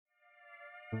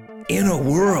In a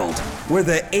world where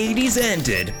the 80s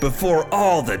ended before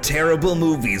all the terrible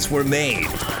movies were made,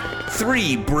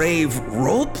 3 brave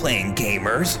role-playing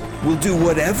gamers will do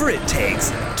whatever it takes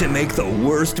to make the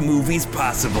worst movies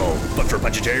possible. But for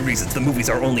budgetary reasons, the movies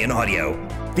are only in audio.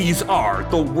 These are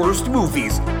the worst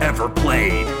movies ever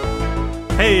played.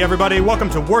 Hey everybody, welcome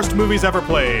to Worst Movies Ever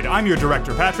Played. I'm your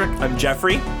director, Patrick. I'm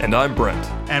Jeffrey. And I'm Brent.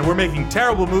 And we're making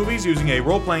terrible movies using a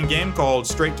role-playing game called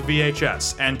Straight to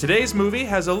VHS. And today's movie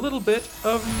has a little bit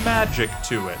of magic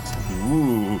to it.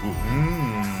 Ooh.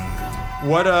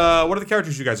 What are the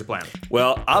characters you guys are playing?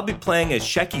 Well, I'll be playing as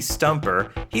Shecky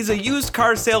Stumper. He's a used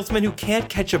car salesman who can't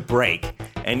catch a break.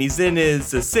 And he's in his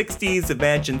 60s,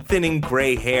 imagine thinning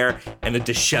gray hair and a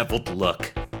disheveled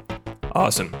look.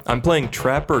 Awesome. I'm playing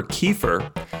Trapper Kiefer,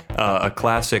 a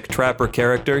classic Trapper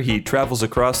character. He travels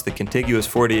across the contiguous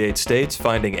 48 states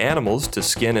finding animals to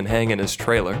skin and hang in his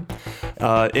trailer.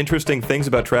 Interesting things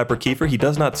about Trapper Kiefer, he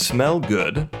does not smell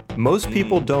good. Most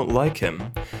people don't like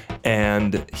him.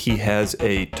 And he has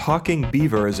a talking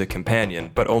beaver as a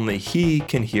companion, but only he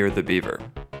can hear the beaver.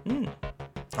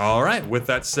 All right, with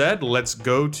that said, let's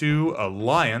go to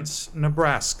Alliance,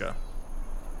 Nebraska.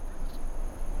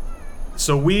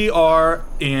 So we are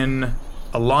in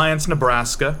Alliance,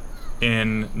 Nebraska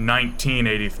in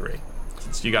 1983.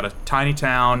 So you got a tiny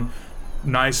town,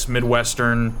 nice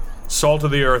Midwestern, salt of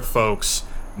the earth folks,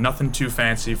 nothing too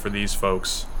fancy for these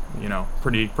folks. You know,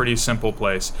 pretty simple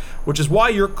place, which is why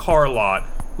your car lot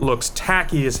looks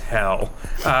tacky as hell.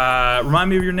 Remind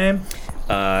me of your name?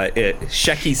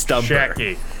 Shecky Stumper.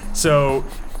 Shecky. So,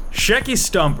 Shecky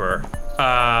Stumper,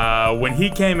 when he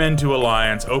came into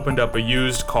Alliance, opened up a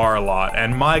used car lot,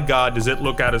 and my God, does it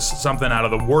look at as something out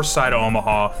of the worst side of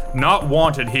Omaha. Not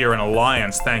wanted here in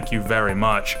Alliance, thank you very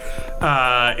much.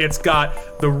 It's got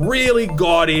the really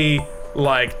gaudy,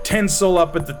 like, tinsel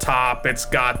up at the top. It's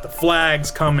got the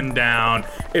flags coming down.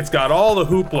 It's got all the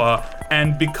hoopla.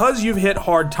 And because you've hit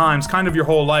hard times kind of your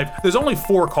whole life, there's only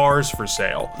 4 cars for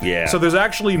sale. Yeah. So there's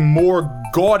actually more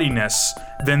gaudiness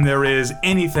than there is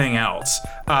anything else.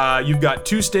 You've got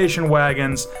 2 station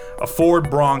wagons, a Ford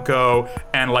Bronco,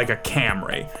 and like a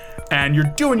Camry. And you're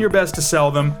doing your best to sell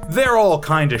them. They're all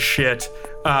kind of shit.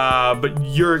 But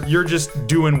you're just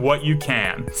doing what you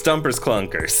can. Stumpers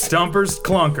Clunkers. Stumpers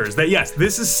Clunkers. Yes,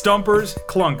 this is Stumpers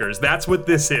Clunkers. That's what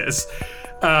this is.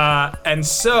 And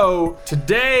so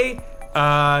today,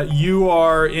 you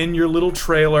are in your little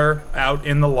trailer out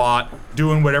in the lot,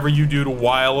 doing whatever you do to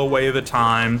while away the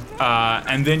time.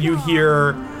 And then you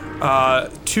hear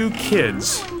 2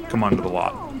 kids come onto the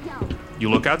lot. You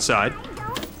look outside.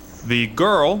 The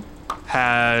girl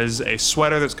has a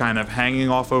sweater that's kind of hanging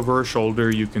off over her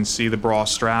shoulder. You can see the bra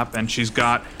strap, and she's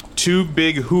got 2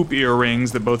 big hoop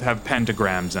earrings that both have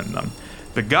pentagrams in them.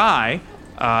 The guy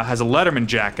has a Letterman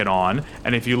jacket on,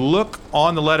 and if you look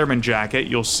on the Letterman jacket,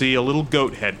 you'll see a little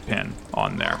goat head pin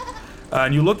on there.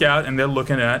 And you look out, and they're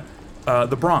looking at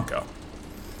the Bronco.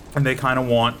 And they kind of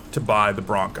want to buy the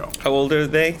Bronco. How old are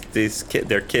they?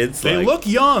 They're kids? They look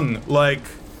young, like...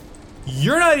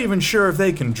 You're not even sure if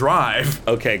they can drive.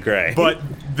 Okay, great. But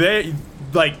they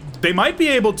might be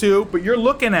able to, but you're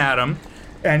looking at them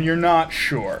and you're not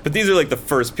sure. But these are like the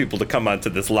first people to come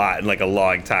onto this lot in like a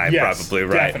long time, yes, probably,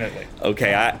 right? Definitely.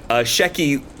 Okay,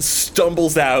 Shecky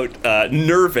stumbles out,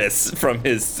 nervous from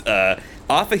his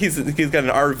office. He's got an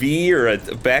RV or a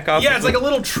back office. Yeah, it's like a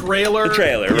little trailer. The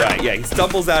trailer, yeah. Right? Yeah, he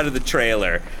stumbles out of the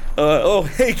trailer. Oh,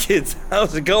 hey kids,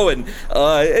 how's it going?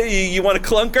 You want a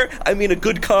clunker? I mean a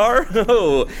good car?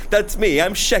 Oh, that's me,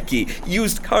 I'm Shecky,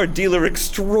 used car dealer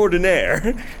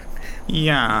extraordinaire.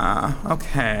 Yeah,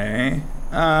 okay.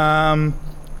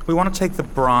 We want to take the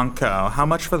Bronco. How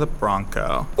much for the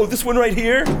Bronco? Oh, this one right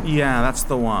here? Yeah, that's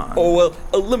the one. Oh, well,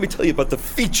 let me tell you about the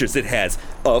features it has.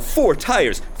 4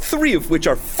 tires, 3 of which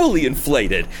are fully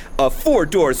inflated. 4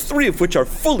 doors, 3 of which are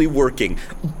fully working.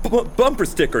 Bumper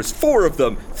stickers, 4 of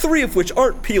them, 3 of which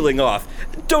aren't peeling off.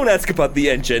 Don't ask about the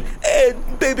engine, and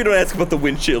maybe don't ask about the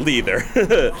windshield either.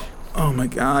 Oh my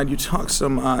God, you talk so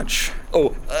much.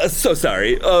 Oh, so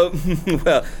sorry.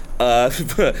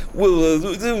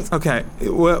 Okay,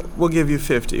 we'll give you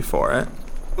 50 for it.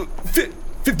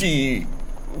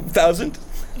 50,000?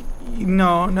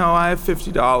 No, I have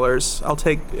 $50. I'll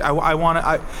take. I want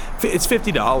it. It's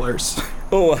 $50.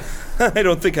 Oh, I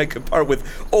don't think I could part with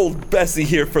old Bessie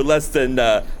here for less than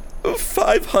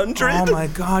 500. Oh my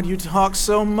God, you talk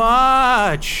so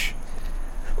much.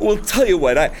 Well, tell you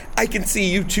what, I can see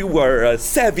you two are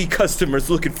savvy customers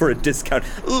looking for a discount.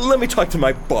 Let me talk to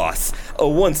my boss.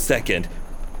 1 second.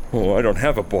 Oh, I don't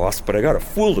have a boss, but I gotta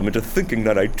fool them into thinking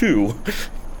that I do.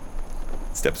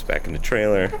 Steps back in the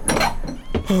trailer.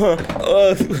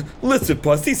 Listen,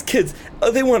 boss, these kids,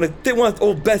 they want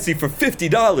old Bessie for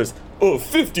 $50. Oh,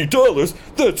 $50?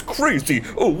 That's crazy.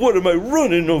 Oh, what am I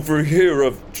running over here?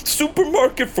 A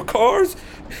supermarket for cars?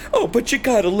 Oh, but you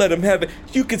gotta let them have it.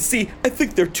 You can see, I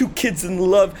think they're two kids in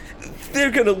love. They're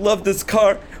gonna love this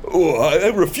car. Oh, I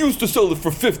refuse to sell it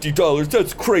for $50.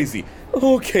 That's crazy.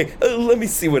 Okay, let me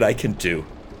see what I can do.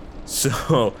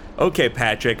 So, okay,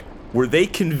 Patrick, were they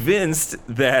convinced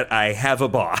that I have a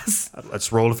boss?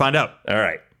 Let's roll to find out. All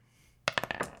right.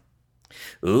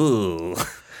 Ooh.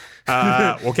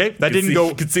 Okay, that didn't go.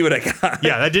 You can see what I got.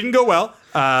 Yeah, that didn't go well.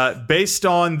 Based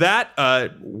on that,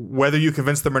 whether you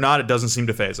convince them or not, it doesn't seem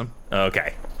to faze them.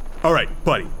 Okay. All right,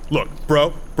 buddy. Look,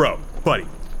 bro, buddy.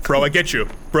 Bro, I get you.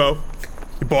 Bro,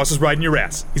 your boss is riding your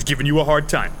ass. He's giving you a hard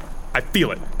time. I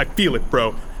feel it,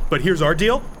 bro. But here's our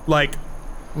deal. Like,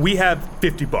 we have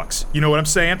 $50. You know what I'm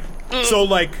saying? So,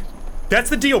 like, that's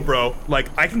the deal, bro. Like,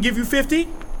 I can give you 50,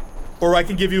 or I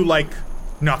can give you, like,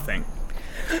 nothing.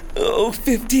 Oh,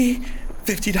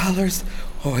 $50?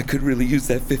 Oh, I could really use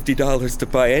that $50 to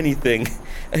buy anything.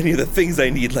 Any of the things I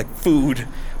need, like food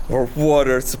or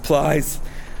water, supplies.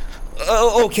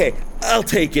 Oh, okay, I'll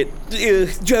take it. Do you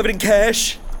have it in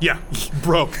cash? Yeah,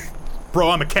 bro,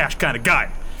 I'm a cash kind of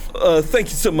guy. Thank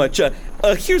you so much.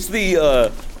 Here's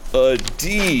the,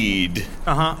 deed.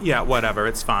 Yeah, whatever,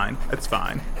 it's fine.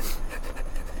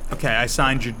 Okay, I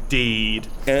signed your deed.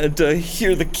 And,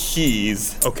 here are the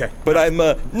keys. Okay. But I'm,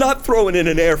 not throwing in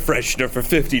an air freshener for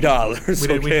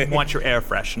 $50, We didn't want your air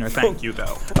freshener, thank you,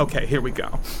 though. Okay, here we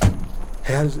go.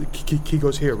 Hey, how does the key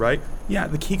goes here, right? Yeah,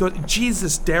 the key goes...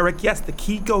 Jesus, Derek, yes, the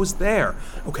key goes there.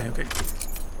 Okay.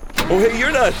 Oh, hey,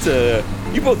 you're not,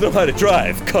 you both know how to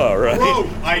drive car, right? Bro,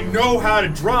 I know how to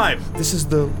drive. This is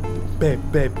the... Babe,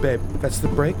 that's the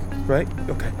brake, right?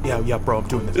 Okay, yeah, bro, I'm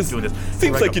doing this.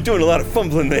 Seems like you're doing a lot of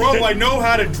fumbling there. Bro, I know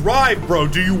how to drive, bro.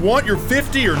 Do you want your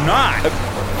 50 or not?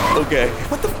 Okay.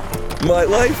 What the... My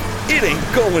life, it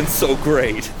ain't going so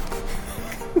great.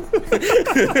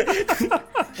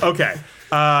 Okay,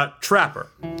 Trapper.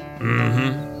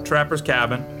 Mm-hmm. Trapper's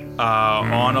cabin,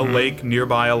 on a lake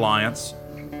nearby Alliance.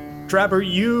 Trapper,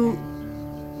 you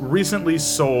recently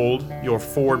sold your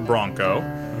Ford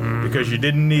Bronco because you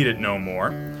didn't need it no more.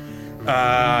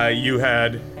 You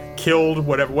had killed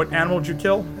what animal did you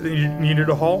kill that you needed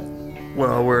to haul?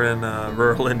 Well, we're in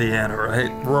rural Indiana, right?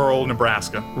 Rural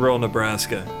Nebraska. Rural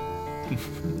Nebraska.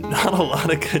 Not a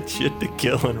lot of good shit to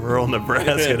kill in rural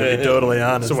Nebraska, to be totally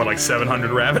honest. So what, like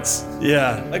 700 rabbits?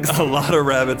 Yeah, a lot of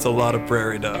rabbits, a lot of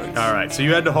prairie dogs. All right, so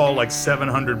you had to haul like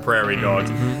 700 prairie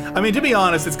dogs. I mean, to be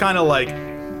honest, it's kind of like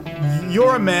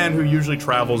you're a man who usually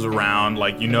travels around,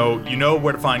 like you know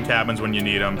where to find cabins when you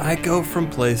need them. I go from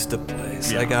place to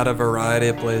place. Yeah. I got a variety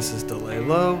of places to lay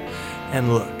low,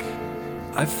 and look,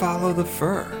 I follow the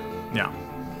fur. Yeah.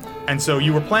 And so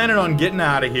you were planning on getting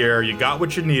out of here. You got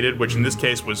what you needed, which in this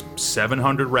case was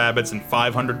 700 rabbits and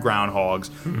 500 groundhogs.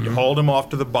 You hauled them off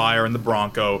to the buyer in the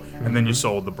Bronco, and then you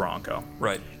sold the Bronco.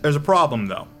 Right. There's a problem,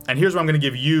 though. And here's where I'm going to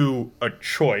give you a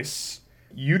choice.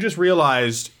 You just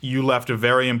realized you left a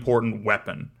very important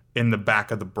weapon in the back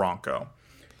of the Bronco.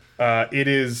 It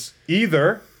is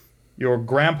either your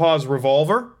grandpa's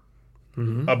revolver,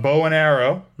 a bow and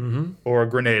arrow, or a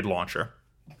grenade launcher.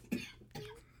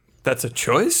 That's a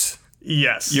choice?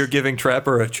 Yes. You're giving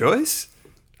Trapper a choice?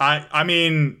 I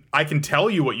mean, I can tell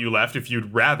you what you left if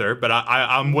you'd rather, but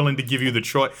I'm willing to give you the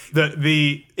choice.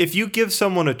 If you give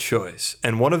someone a choice,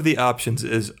 and one of the options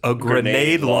is a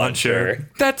grenade launcher,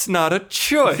 that's not a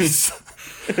choice.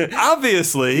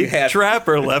 Obviously,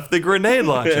 Trapper left the grenade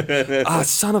launcher. Ah,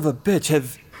 son of a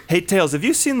bitch. Hey, Tails, have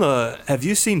you seen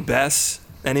Bess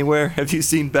anywhere? Have you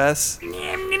seen Bess?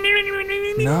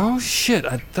 No? Shit,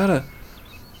 I thought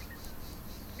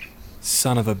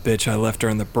Son of a bitch, I left her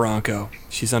in the Bronco.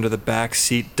 She's under the back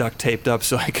seat, duct taped up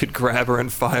so I could grab her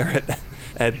and fire it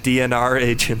at DNR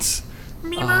agents. Oh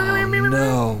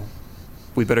no.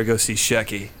 We better go see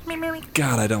Shecky.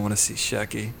 God, I don't want to see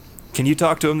Shecky. Can you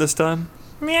talk to him this time?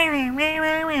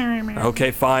 Okay,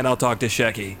 fine, I'll talk to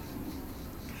Shecky.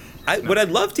 I'd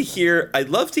love to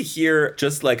hear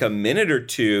just like a minute or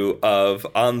two of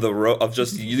on the road of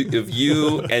just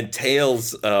you and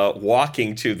Tails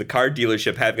walking to the car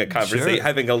dealership, having a conversation, Sure.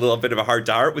 having a little bit of a heart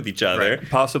to heart with each other. Right.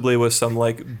 Possibly with some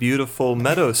like beautiful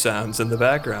meadow sounds in the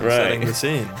background, Right. setting the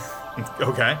scene.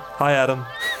 Okay. Hi, Adam.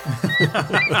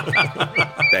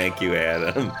 Thank you,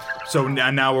 Adam. So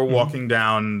now we're walking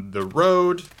down the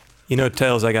road. You know,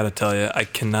 Tails, I gotta tell you, I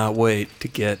cannot wait to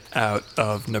get out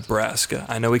of Nebraska.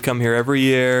 I know we come here every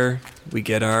year, we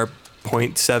get our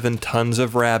 0.7 tons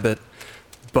of rabbit,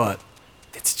 but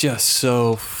It's just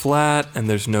so flat and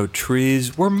there's no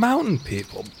trees. We're mountain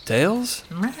people, Tails.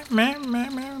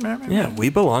 Yeah, we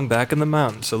belong back in the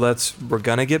mountains. So we're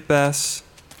gonna get Bess.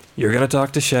 You're gonna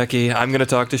talk to Shecky. I'm gonna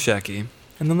talk to Shecky.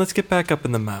 And then let's get back up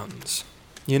in the mountains.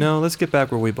 Let's get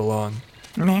back where we belong.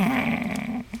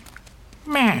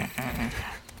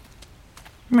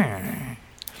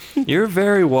 You're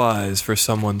very wise for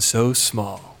someone so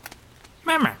small.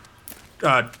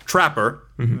 Trapper,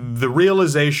 the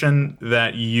realization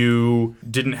that you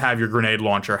didn't have your grenade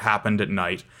launcher happened at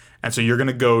night, and so you're going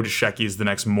to go to Shecky's the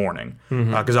next morning,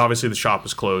 because obviously the shop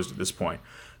is closed at this point.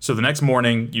 So the next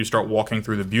morning, you start walking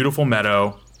through the beautiful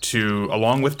meadow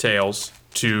along with Tails,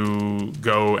 to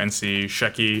go and see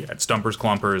Shecky at Stumpers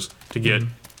Clumpers to get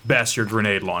Bess your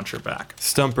grenade launcher back.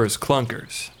 Stumpers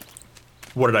Clunkers.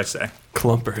 What did I say?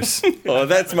 Clumpers. Oh,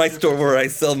 that's my store where I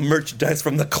sell merchandise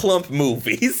from the Clump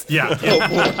movies. Yeah. Oh,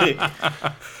 boy.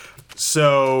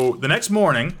 So the next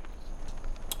morning,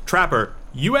 Trapper,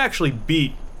 you actually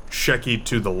beat Shecky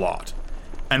to the lot.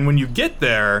 And when you get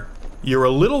there, you're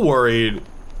a little worried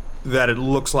that it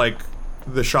looks like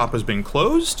the shop has been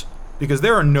closed, because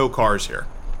there are no cars here.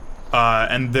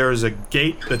 And there's a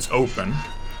gate that's open,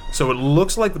 so it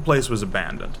looks like the place was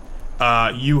abandoned.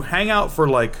 You hang out for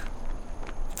like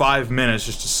 5 minutes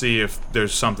just to see if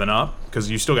there's something up,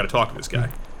 because you still got to talk to this guy.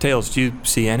 Tails, do you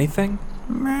see anything?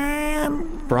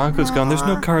 Bronco's gone. There's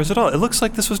no cars at all. It looks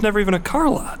like this was never even a car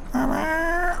lot.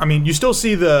 I mean, you still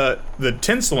see the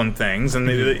tinsel and things, and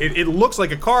it looks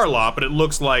like a car lot, but it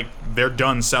looks like they're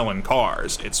done selling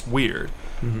cars. It's weird.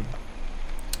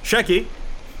 Shecky,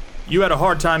 you had a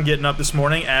hard time getting up this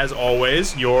morning, as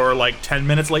always. You're like 10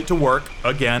 minutes late to work,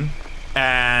 again,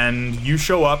 and you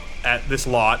show up at this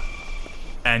lot,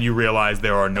 and you realize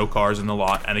there are no cars in the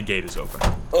lot, and a gate is open.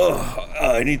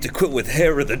 I need to quit with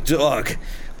hair of the dog.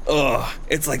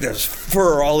 It's like there's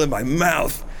fur all in my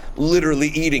mouth. Literally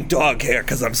eating dog hair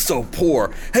because I'm so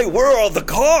poor. Hey, where are all the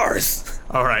cars?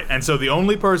 All right, and so the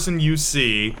only person you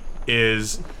see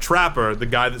is Trapper, the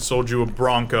guy that sold you a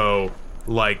Bronco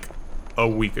like a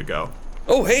week ago.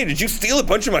 Oh, hey, did you steal a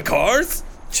bunch of my cars?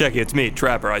 Shecky, it's me,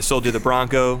 Trapper. I sold you the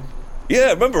Bronco.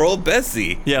 Yeah, remember old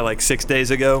Bessie? Yeah, like 6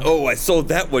 days ago. Oh, I sold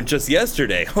that one just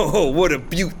yesterday. Oh, what a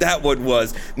beaut that one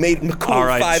was. Made a cool all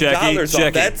right, $5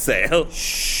 off that sale.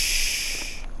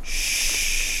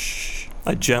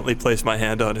 I gently placed my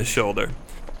hand on his shoulder.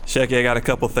 Shecky, I got a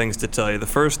couple things to tell you. The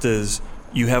first is,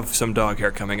 you have some dog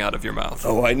hair coming out of your mouth.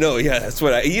 Oh, I know, yeah, that's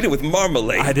what I eat it with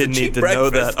marmalade. I didn't need to know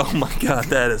that. Oh my god,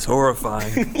 that is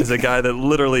horrifying. As a guy that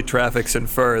literally traffics in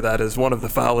fur, that is one of the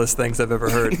foulest things I've ever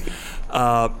heard.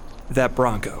 That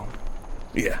Bronco.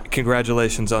 Yeah.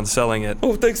 Congratulations on selling it.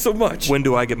 Oh, thanks so much. When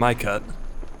do I get my cut?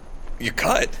 Your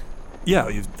cut? Yeah,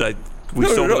 we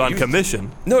sold it on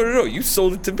commission. No, you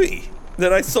sold it to me.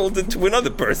 Then I sold it to another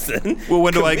person. Well,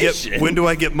 when do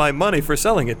I get my money for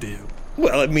selling it to you?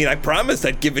 Well, I mean, I promised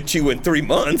I'd give it to you in 3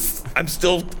 months. I'm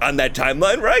still on that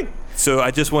timeline, right? So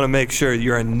I just want to make sure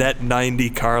you're a net 90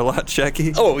 car lot,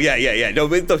 Shecky? Oh, yeah. No,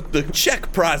 but the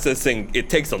check processing, it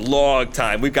takes a long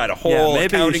time. We've got a whole maybe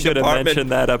accounting you should have department.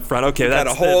 mentioned that up front. Okay, got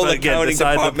a whole accounting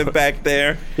department back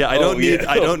there. Yeah, I don't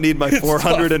need my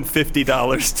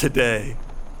 $450 today.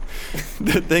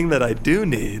 The thing that I do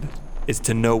need is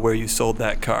to know where you sold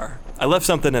that car. I left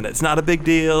something in it. It's not a big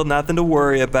deal, nothing to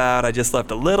worry about. I just left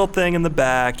a little thing in the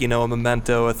back, a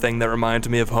memento, a thing that reminds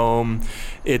me of home.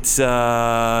 It's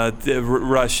a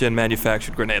Russian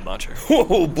manufactured grenade launcher.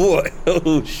 Oh boy,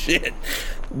 oh shit.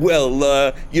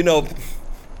 Well,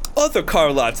 other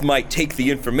car lots might take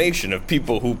the information of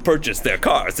people who purchased their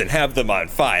cars and have them on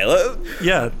file.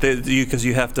 Yeah, because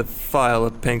you have to file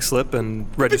a pink slip and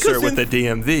register with the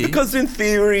DMV. Because in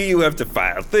theory, you have to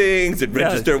file things and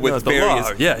register with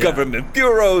various government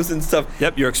bureaus and stuff.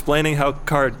 Yep, you're explaining how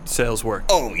car sales work.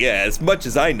 Oh, yeah, as much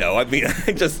as I know. I mean,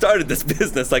 I just started this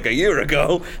business like a year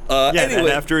ago. Anyway. And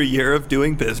after a year of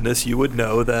doing business, you would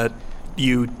know that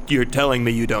you're telling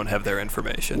me you don't have their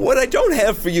information. What I don't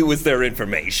have for you is their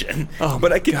information. Oh,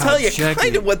 but I can tell you Shecky,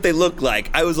 kind of what they look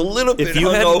like. I was a little bit hungover. If you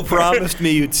hadn't promised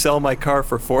me you'd sell my car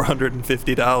for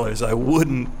 $450, I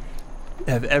wouldn't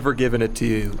have ever given it to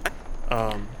you.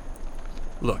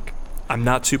 Look, I'm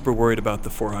not super worried about the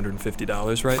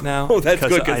 $450 right now. Oh, that's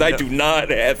good, because I do not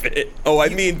have it. Oh, I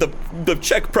mean, the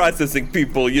check processing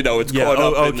people, it's caught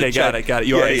up in the check. Got it.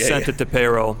 You already sent it to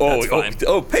payroll. That's fine.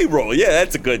 Oh, payroll. Yeah,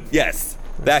 that's a good, yes.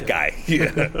 That guy.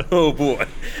 Yeah. Oh, boy.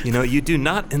 You do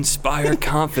not inspire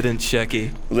confidence,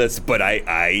 Shecky. Listen, but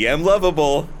I am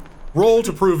lovable. Roll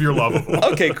to prove you're lovable.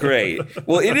 Okay, great.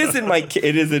 Well, it is in my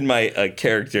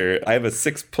character. I have a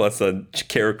 6+ on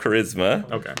charisma.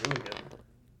 Okay.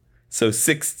 So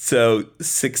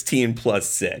 16 plus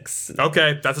 6.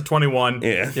 Okay, that's a 21.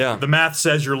 Yeah. The math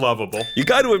says you're lovable. You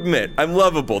got to admit, I'm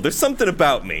lovable. There's something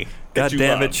about me. God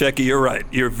damn it, Checky, you're right.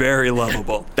 You're very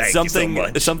lovable. Thank you so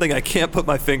much. Something I can't put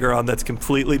my finger on that's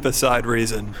completely beside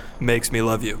reason makes me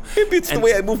love you. Maybe it's the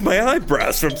way I move my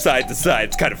eyebrows from side to side.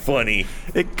 It's kind of funny.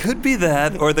 It could be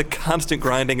that, or the constant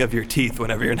grinding of your teeth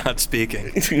whenever you're not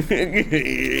speaking.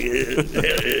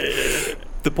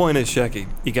 The point is, Checky,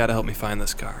 you gotta help me find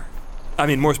this car. I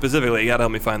mean, more specifically, you gotta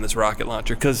help me find this rocket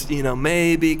launcher, because,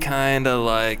 maybe kinda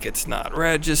like it's not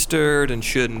registered and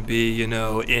shouldn't be,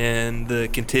 in the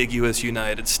contiguous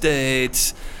United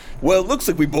States. Well, it looks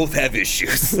like we both have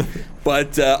issues.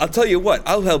 But I'll tell you what,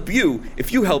 I'll help you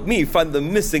if you help me find the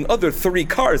missing other 3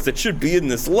 cars that should be in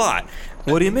this lot.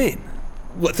 What do you mean?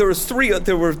 Well, there were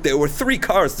 3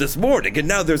 cars this morning, and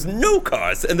now there's no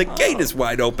cars, and the gate is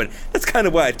wide open. That's kind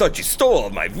of why I thought you stole all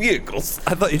my vehicles.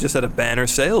 I thought you just had a banner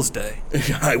sales day.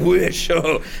 I wish.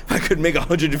 Oh, if I could make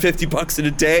 $150 in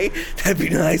a day, that'd be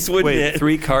nice, wouldn't it? Wait,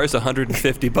 3 cars,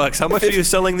 $150. How much are you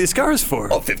selling these cars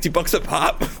for? Oh, $50 a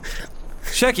pop.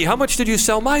 Checky, how much did you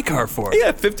sell my car for?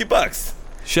 Yeah, $50.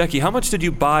 Shecky, how much did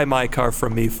you buy my car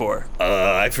from me for?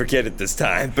 I forget it this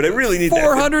time, but I really need that.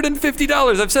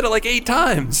 $450. I've said it like 8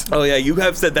 times. Oh yeah, you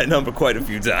have said that number quite a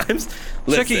few times.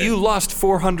 Shecky, you lost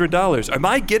 $400. Am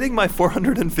I getting my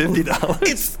 $450?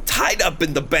 It's tied up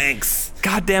in the banks.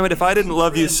 God damn it, if I didn't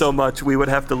love you so much, we would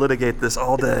have to litigate this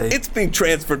all day. It's being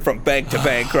transferred from bank to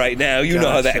bank right now. You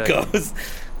know how that goes.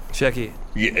 Shecky.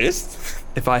 Yes?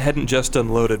 If I hadn't just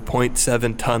unloaded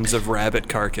 0.7 tons of rabbit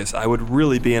carcass, I would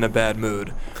really be in a bad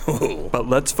mood. Oh. But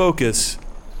let's focus.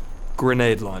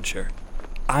 Grenade launcher.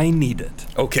 I need it.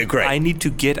 Okay, great. I need to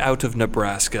get out of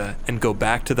Nebraska and go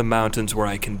back to the mountains where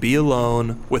I can be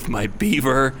alone with my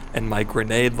beaver and my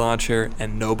grenade launcher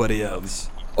and nobody else.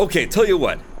 Okay, tell you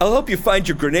what. I'll help you find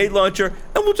your grenade launcher,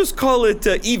 and we'll just call it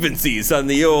evensies on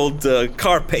the old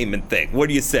car payment thing. What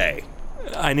do you say?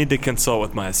 I need to consult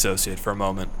with my associate for a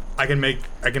moment. I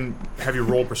can have you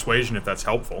roll persuasion if that's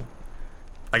helpful.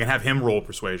 I can have him roll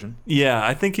persuasion. Yeah,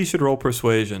 I think he should roll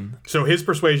persuasion. So his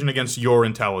persuasion against your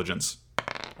intelligence.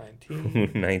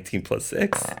 19 plus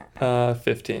 6.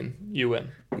 15. You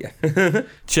win. Yeah.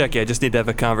 Checky, I just need to have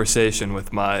a conversation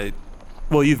with my...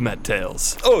 Well, you've met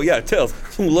Tails. Oh, yeah, Tails.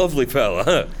 Lovely fella,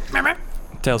 huh?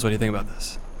 Tails, what do you think about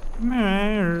this?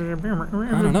 I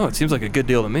don't know. It seems like a good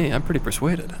deal to me. I'm pretty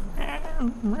persuaded.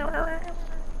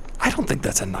 I don't think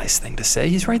that's a nice thing to say.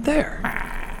 He's right there.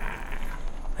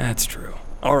 That's true.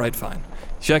 All right, fine.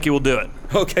 Shecky will do it.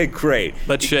 Okay, great.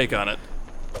 Let's shake on it.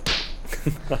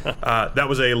 That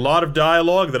was a lot of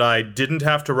dialogue that I didn't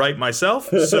have to write myself,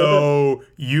 so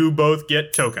you both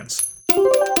get tokens.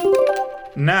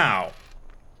 Now,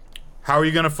 how are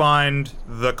you going to find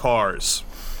the cars?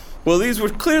 Well, these were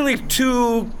clearly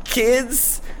 2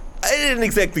 kids. I didn't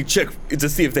exactly check to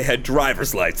see if they had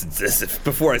driver's licenses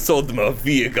before I sold them a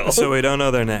vehicle. So we don't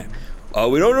know their name.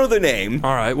 We don't know their name.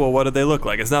 All right, well, what did they look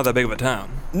like? It's not that big of a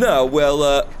town. No,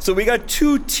 well, so we got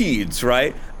 2 teens,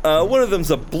 right? One of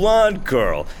them's a blonde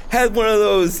girl. Had one of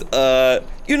those,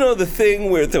 the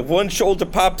thing where the one shoulder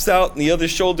pops out and the other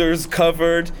shoulder is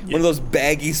covered? Yeah. One of those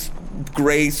baggy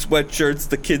gray sweatshirts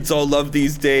the kids all love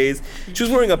these days. She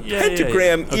was wearing a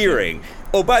pentagram earring.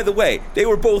 Oh, by the way, they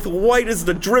were both white as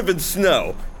the driven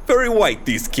snow. Very white,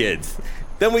 these kids.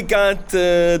 Then we got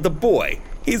the boy.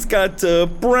 He's got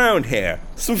brown hair,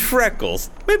 some freckles,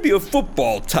 maybe a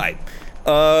football type.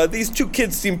 These 2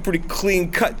 kids seem pretty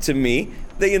clean cut to me.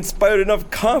 They inspired enough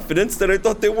confidence that I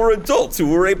thought they were adults who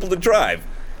were able to drive.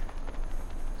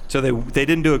 So they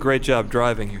didn't do a great job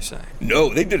driving, you're saying?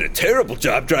 No, they did a terrible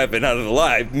job driving out of the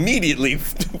lot. I immediately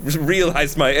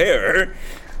realized my error.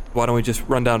 Why don't we just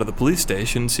run down to the police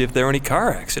station and see if there are any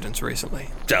car accidents recently?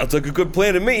 Sounds like a good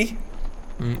plan to me.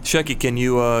 Shecky, can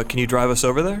you drive us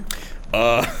over there?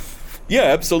 Yeah,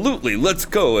 absolutely. Let's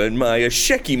go in my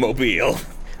Shecky mobile.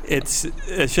 It's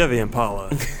a Chevy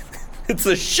Impala. It's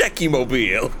a Shecky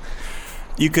mobile.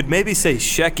 You could maybe say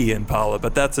Shecky Impala,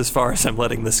 but that's as far as I'm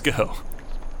letting this go.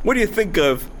 What do you think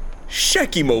of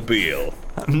Shecky mobile?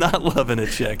 I'm not loving it,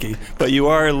 Shecky, but you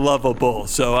are lovable,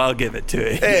 so I'll give it to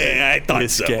you. Hey, I thought you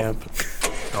so. Scamp.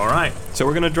 All right. So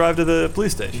we're going to drive to the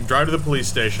police station. Drive to the police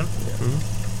station.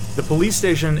 Mm-hmm. The police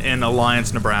station in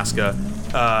Alliance, Nebraska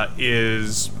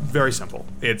is very simple.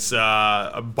 It's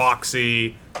a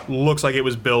boxy, looks like it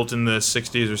was built in the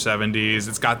 60s or 70s.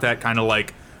 It's got that kind of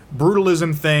like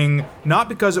brutalism thing, not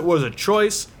because it was a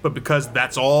choice, but because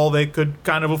that's all they could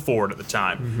kind of afford at the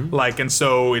time. Like, and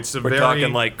so it's We're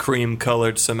talking like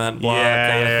cream-colored cement block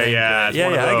kind of thing. It's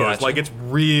one of I those. got you. Like, it's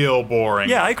real boring.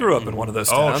 Yeah, I grew up in one of those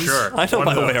Oh, towns. sure. I know One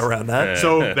my of way those. around that.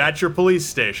 So that's your police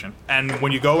station. And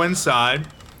when you go inside,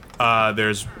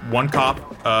 there's one cop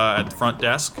at the front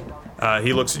desk.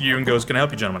 He looks at you and goes, "Can I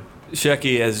help you, gentlemen?"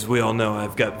 Shecky, as we all know,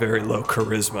 I've got very low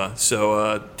charisma,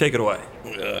 so take it away.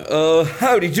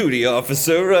 Howdy doody,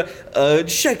 officer.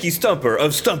 Shecky Stumper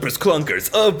of Stumper's Clunkers.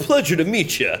 Pleasure to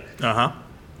meet you. Uh-huh.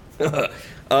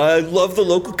 I love the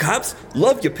local cops,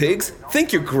 love your pigs,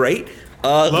 think you're great.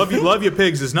 Love you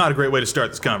pigs is not a great way to start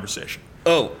this conversation.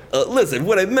 Listen,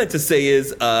 what I meant to say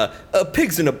is,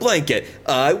 pigs in a blanket.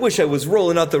 I wish I was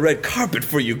rolling out the red carpet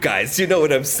for you guys, you know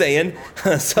what I'm saying?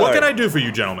 Sorry. What can I do for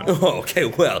you, gentlemen? Okay,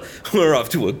 well, we're off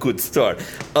to a good start.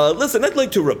 Listen, I'd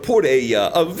like to report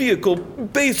a vehicle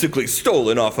basically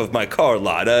stolen off of my car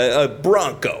lot, a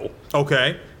Bronco.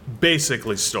 Okay.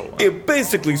 Basically stolen. It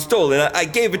basically stolen. I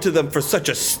gave it to them for such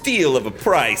a steal of a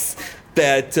price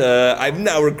that I'm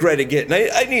now regretting it, and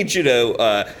I need you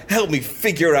to help me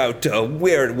figure out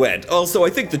where it went. Also, I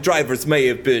think the drivers may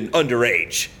have been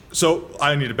underage. So,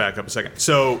 I need to back up a second.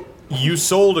 So, you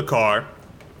sold a car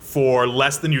for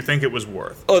less than you think it was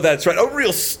worth. Oh, that's right. A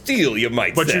real steal, you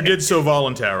might say. But you did so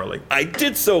voluntarily. I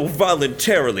did so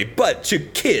voluntarily, but to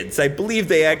kids. I believe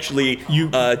they actually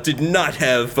did not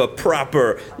have a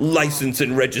proper license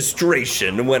and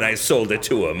registration when I sold it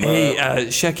to them. Hey,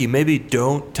 Shecky, maybe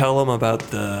don't tell him about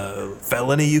the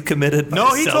felony you committed. by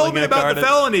No, he selling told me a about car the to-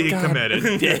 felony he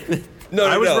committed. No,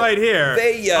 I was no. right here.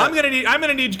 They, I'm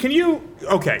gonna need. Can you?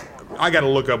 Okay, I gotta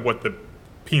look up what the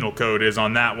penal code is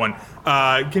on that one.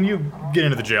 Can you get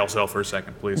into the jail cell for a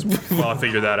second, please, while I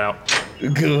figure that out?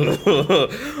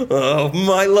 Oh,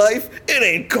 my life, it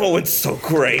ain't going so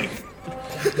great.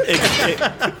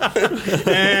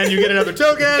 And you get another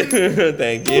token.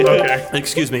 Thank you. Okay.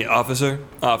 Excuse me, officer.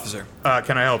 Officer.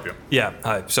 Can I help you? Yeah,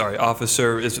 hi. Sorry,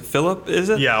 officer. Is it Philip? Is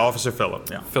it? Yeah, Officer Phillip.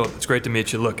 Yeah. Philip, it's great to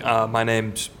meet you. Look, my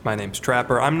name's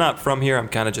Trapper. I'm not from here. I'm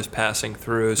kind of just passing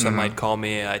through. Some might call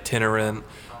me itinerant.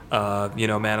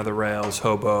 Man of the rails,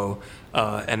 hobo,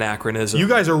 anachronism. You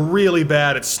guys are really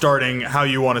bad at starting how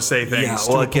you want to say things Yeah, to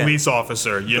well, a again- police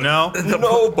officer, you know?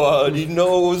 Nobody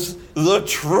knows the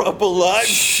trouble I've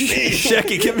seen.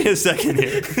 Shecky, give me a second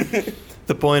here.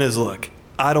 The point is, look,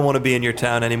 I don't want to be in your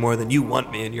town any more than you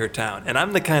want me in your town. And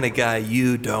I'm the kind of guy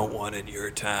you don't want in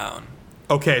your town.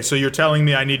 Okay, so you're telling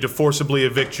me I need to forcibly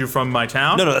evict you from my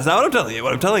town? No, that's not what I'm telling you.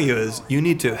 What I'm telling you is you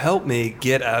need to help me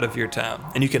get out of your town.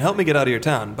 And you can help me get out of your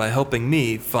town by helping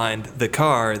me find the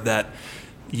car that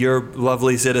your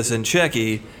lovely citizen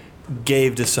Shecky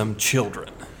gave to some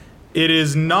children. It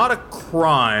is not a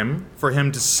crime for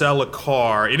him to sell a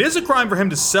car. It is a crime for him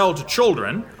to sell to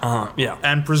children. Yeah.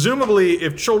 And presumably,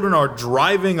 if children are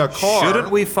driving a car... Shouldn't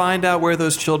we find out where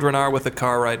those children are with the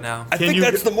car right now? I think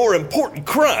that's the more important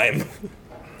crime.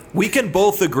 We can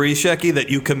both agree, Shecky, that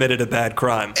you committed a bad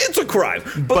crime. It's a crime.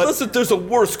 But listen, there's a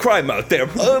worse crime out there.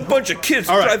 A bunch of kids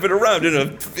All right. driving around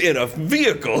in a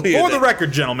vehicle here. For the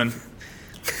record, gentlemen,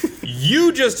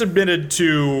 you just admitted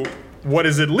to what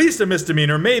is at least a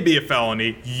misdemeanor, maybe a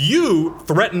felony. You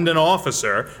threatened an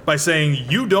officer by saying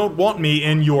you don't want me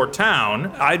in your town.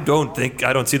 I don't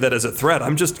see that as a threat.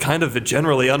 I'm just kind of a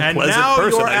generally unpleasant now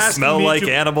person. you're I asking smell me like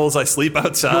to- animals. I sleep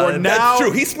outside. now- That's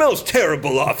true. He smells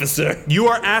terrible, officer. You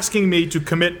are asking me to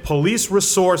commit police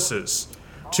resources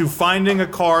to finding a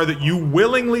car that you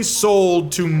willingly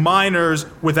sold to minors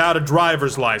without a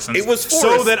driver's license. It was for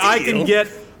so a that I steal. can get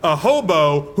a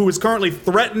hobo who is currently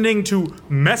threatening to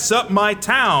mess up my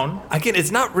town. Again,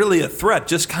 it's not really a threat.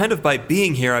 Just kind of by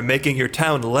being here, I'm making your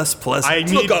town less pleasant. I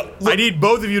need, Look. I need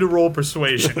both of you to roll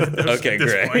persuasion. at this- Okay, at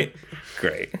this great. point.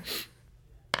 Great.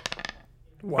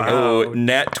 wow. Oh,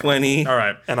 nat 20. All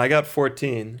right, And I got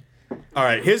 14. all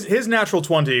right. His natural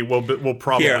 20 will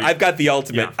probably. Here, I've got the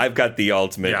ultimate. Yeah. I've got the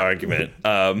ultimate Yeah. argument.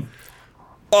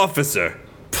 Officer,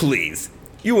 please.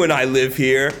 You and I live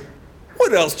here.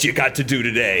 What else do you got to do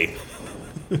today?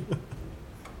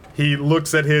 He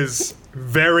looks at his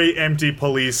very empty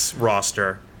police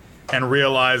roster and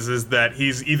realizes that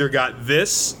he's either got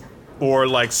this or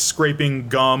like scraping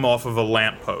gum off of a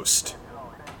lamppost.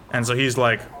 And so he's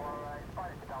like,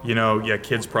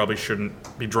 kids probably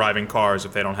shouldn't be driving cars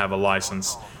if they don't have a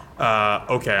license.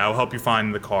 Okay, I'll help you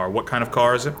find the car. What kind of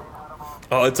car is it?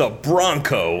 Oh, it's a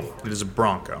Bronco. It is a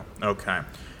Bronco. Okay.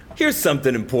 Here's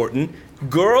something important.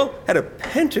 Girl had a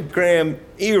pentagram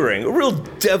earring, a real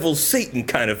devil Satan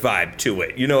kind of vibe to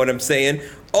it. You know what I'm saying?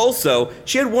 Also,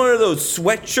 she had one of those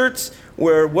sweatshirts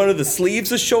where one of the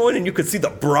sleeves is showing and you could see the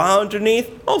bra underneath.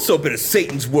 Also a bit of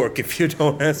Satan's work, if you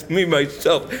don't ask me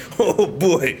myself. Oh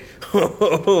boy.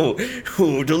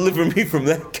 Oh, deliver me from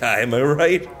that guy, am I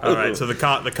right? All right, so the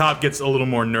cop gets a little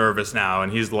more nervous now,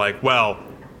 and he's like, well,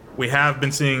 we have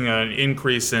been seeing an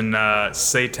increase in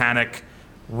satanic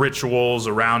rituals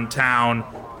around town.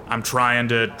 I'm trying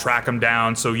to track them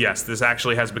down, so yes, this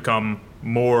actually has become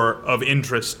more of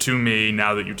interest to me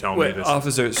now that you tell me Wait, this.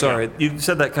 officer, sorry, you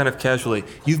said that kind of casually.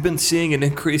 You've been seeing an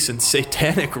increase in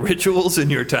satanic rituals in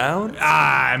your town?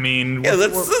 I mean, Yeah,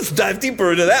 let's dive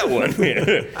deeper into that one.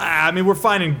 we're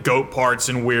finding goat parts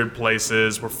in weird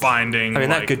places. We're finding. I mean,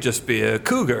 that like, could just be a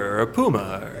cougar or a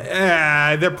puma.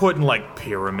 Or they're putting like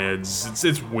pyramids.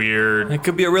 It's weird. it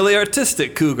could be a really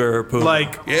artistic cougar or puma.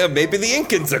 Like, Yeah, maybe the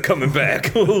Incans are coming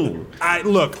back. Ooh. I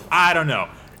don't know.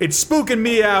 It's spooking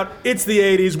me out. It's the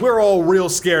 80s. We're all real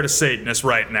scared of Satanists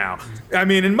right now. I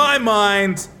mean, in my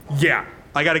mind, yeah,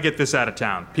 I gotta get this out of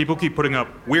town. People keep putting up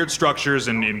weird structures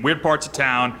in weird parts of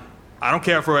town. I don't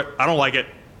care for it. I don't like it.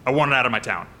 I want it out of my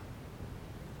town.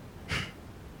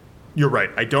 You're right.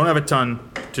 I don't have a ton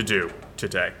to do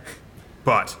today.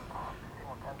 But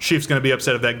Chief's gonna be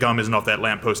upset if that gum isn't off that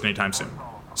lamppost anytime soon.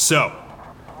 So,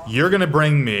 you're gonna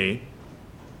bring me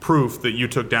proof that you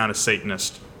took down a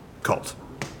Satanist cult.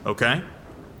 Okay?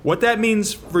 What that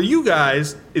means for you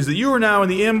guys is that you are now in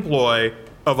the employ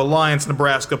of Alliance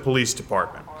Nebraska Police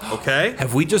Department. Okay?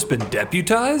 have we just been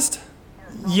deputized?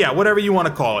 Yeah, whatever you want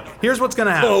to call it. Here's what's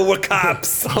gonna happen. Oh, we're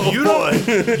cops. you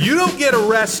don't get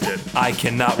arrested. I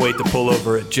cannot wait to pull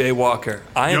over a jaywalker.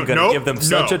 I am going to Nope, give them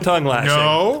such no, a tongue lashing.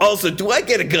 No, Also, do I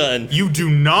get a gun? you do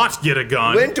not get a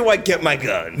gun. When do I get my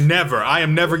gun? Never. I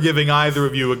am never giving either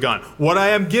of you a gun. What I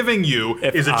am giving you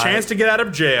If is a I- chance to get out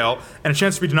of jail and a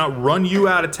chance for me to not run you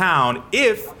out of town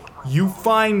if you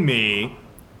find me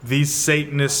the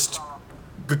Satanist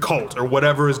cult or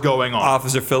whatever is going on.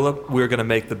 Officer Phillip, we're going to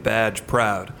make the badge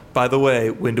proud. By the way,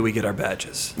 when do we get our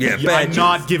badges? Yeah, I'm badges.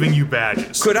 not giving you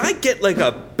badges. Could I get like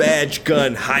a badge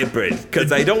gun hybrid?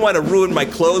 Because I don't want to ruin my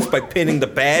clothes by pinning the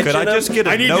badge. Could I in 'em. just get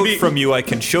I a need to note be- from you I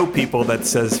can show people that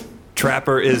says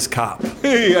Trapper is cop?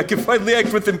 Hey, I can finally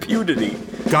act with impunity.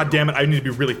 God damn it, I need to be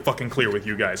really fucking clear with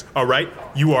you guys. All right?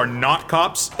 You are not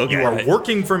cops. Okay. You are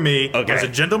working for me Okay. as a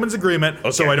gentleman's agreement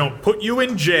so Okay. I don't put you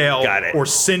in jail Got it. or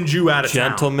send you out of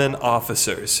town. Gentlemen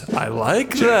officers. I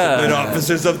like And that.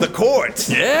 officers of the court.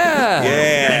 Yeah.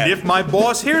 Yeah. And if my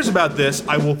boss hears about this,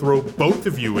 I will throw both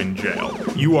of you in jail.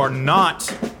 You are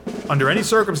not, under any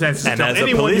circumstances, And tell as a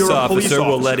anyone police you're a police officer, officer.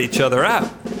 we'll let each other out.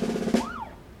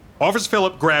 Officer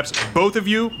Phillip grabs both of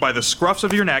you by the scruffs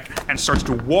of your neck and starts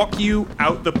to walk you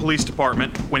out the police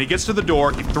department. When he gets to the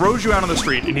door, he throws you out on the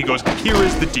street and he goes, "Here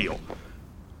is the deal.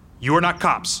 You are not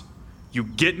cops. You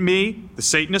get me, the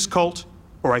Satanist cult,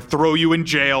 or I throw you in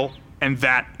jail, and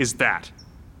that is that.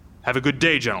 Have a good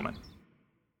day, gentlemen."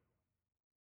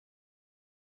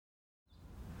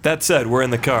 That said, we're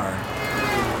in the car.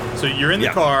 So you're in the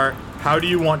Yeah. car. How do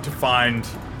you want to find...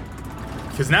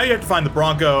 Because now you have to find the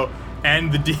Bronco,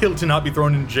 and the deal to not be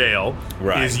thrown in jail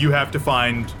Right. is you have to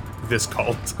find this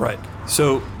cult. Right.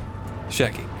 So,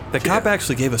 Shecky, the cop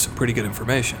actually gave us some pretty good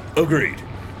information. Agreed.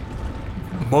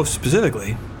 Most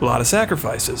specifically, a lot of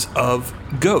sacrifices of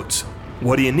goats.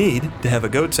 What do you need to have a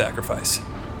goat sacrifice?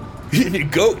 You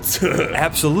need goats.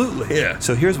 Absolutely. Yeah.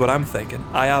 So here's what I'm thinking.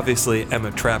 I obviously am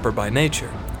a trapper by nature.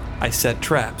 I set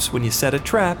traps. When you set a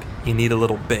trap, you need a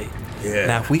little bait. Yeah.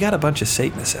 Now, if we got a bunch of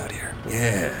Satanists out here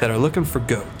Yeah. that are looking for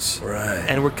goats, Right.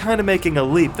 and we're kind of making a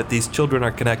leap that these children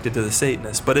are connected to the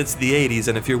Satanists, but it's the 80s,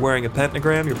 and if you're wearing a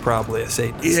pentagram, you're probably a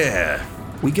Satanist. Yeah.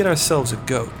 We get ourselves a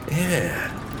goat. Yeah.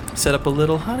 Set up a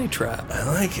little honey trap. I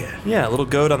like it. Yeah, a little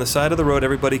goat on the side of the road,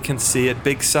 everybody can see it,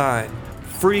 big sign.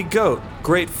 Free goat,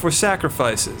 great for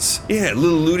sacrifices. Yeah,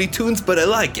 little Looney Tunes, but I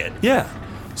like it. Yeah.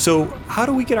 So, how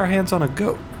do we get our hands on a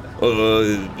goat?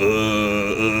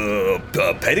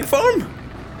 Petting farm?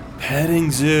 Petting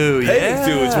zoo, Petting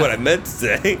zoo is yeah. what I meant to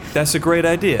say. That's a great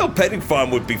idea. No, petting farm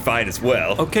would be fine as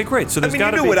well. Okay, great. So I there's mean, you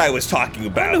gotta knew be... what I was talking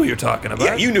about. I know what you're talking about.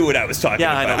 Yeah, you knew what I was talking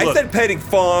Yeah, I about. know. Look, said petting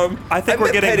farm. I think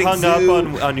we're meant getting petting hung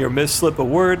zoo. up on your mislip of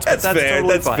words, That's but that's fair.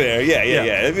 totally That's fine. fair.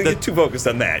 Yeah. We The- get too focused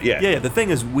on that. Yeah. yeah, the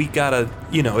thing is, we gotta,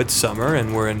 it's summer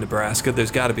and we're in Nebraska. There's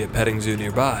gotta be a petting zoo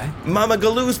nearby. Mama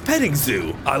Galoo's petting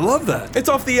zoo. I love that. It's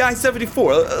off the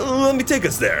I-74. Let me take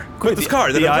us there. With this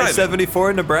car that the I'm driving. I-74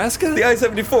 in Nebraska? The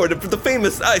I-74, the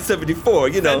famous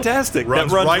I-74, Fantastic.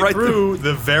 Runs that runs right through. through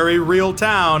the very real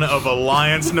town of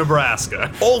Alliance, Nebraska.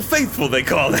 Old Faithful, they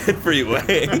call that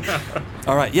freeway.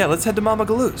 All right, yeah, let's head to Mama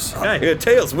Galoo's. Okay. Yeah,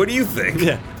 Tails, what do you think?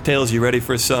 Yeah. Tails, you ready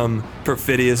for some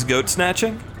perfidious goat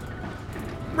snatching?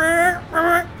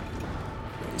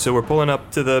 so we're pulling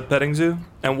up to the petting zoo.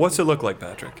 And what's it look like,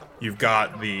 Patrick? You've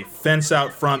got the fence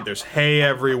out front. There's hay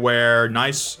everywhere.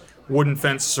 Nice wooden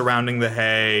fence surrounding the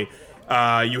hay.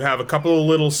 You have a couple of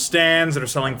little stands that are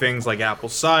selling things like apple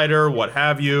cider, what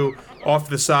have you. Off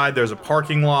to the side, there's a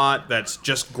parking lot that's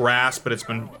just grass, but it's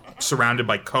been surrounded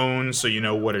by cones, so you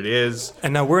know what it is.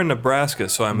 And now we're in Nebraska,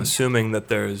 so I'm assuming that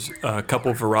there's a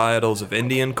couple varietals of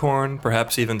Indian corn,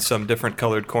 perhaps even some different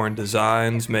colored corn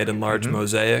designs made in large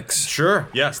mosaics. Sure,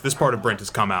 yes, this part of Brent has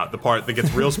come out, the part that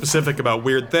gets real specific about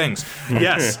weird things.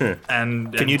 Yes,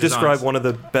 and Can you describe one of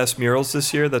the best murals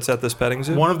this year that's at this petting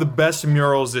zoo? One of the best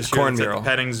murals this year Corn that's at mural. the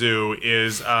petting zoo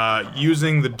is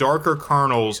using the darker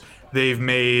kernels. They've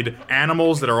made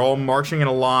animals that are all marching in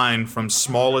a line from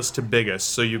smallest to biggest.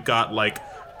 So you've got like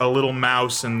a little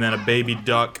mouse and then a baby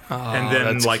duck and then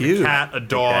that's like cute. a cat, a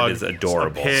dog, is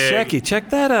adorable. a pig, Jackie, check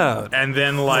that out. and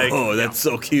then like Oh, that's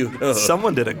so cute. Oh.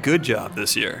 Someone did a good job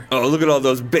this year. Oh, look at all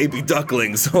those baby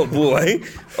ducklings. Oh, boy.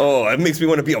 Oh, it makes me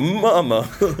want to be a mama.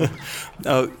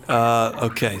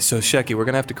 Okay, so Shecky, we're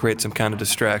gonna have to create some kind of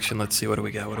distraction. Let's see, what do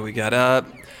we got?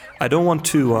 I don't want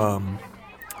to,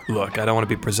 look, I don't want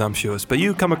to be presumptuous, but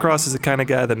you come across as the kind of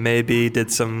guy that maybe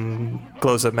did some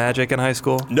close-up magic in high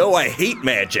school? No, I hate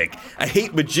magic. I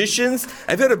hate magicians.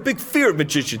 I've had a big fear of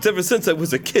magicians ever since I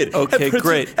was a kid. Okay,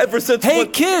 great. Ever since... Hey,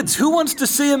 kids, who wants to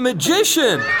see a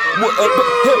magician?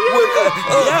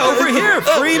 Yeah, over here,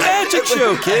 free magic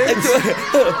show, kids.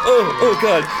 Oh,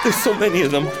 God, there's so many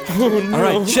of them. Oh, no. All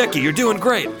right, Shecky, you're doing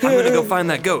great. I'm gonna go find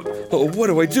that goat. Oh, what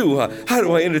do I do? How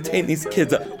do I entertain these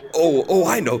kids?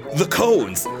 I know. The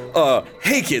cones.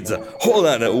 Hey, kids, hold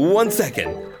on 1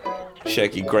 second.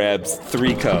 Shecky grabs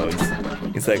 3 cones.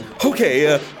 He's like,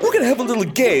 okay, we're gonna have a little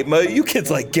game. You kids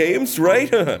like games,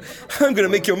 right? I'm gonna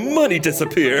make your money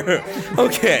disappear.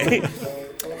 Okay.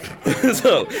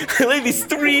 So, I lay these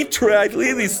 3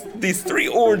 these 3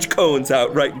 orange cones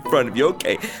out right in front of you.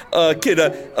 Okay, kid,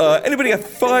 anybody got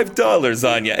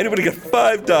 $5 on you? Anybody got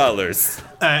 $5?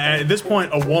 at this point,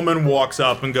 a woman walks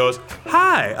up and goes,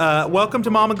 "Hi, welcome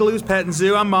to Mama Galoo's Petting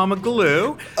Zoo. I'm Mama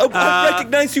Galoo. I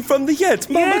recognize you from the Yet,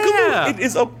 Mama yeah. Galoo. It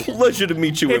is a pleasure to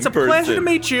meet you It's in a person. pleasure to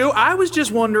meet you. I was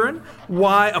just wondering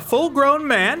why a full-grown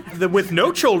man with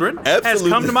no children has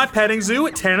Absolutely. come to my petting zoo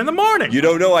at 10 in the morning. You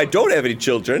don't know I don't have any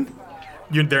children.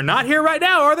 They're not here right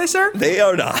now, are they, sir? They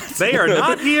are not. They are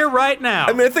not here right now.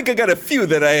 I mean, I think I got a few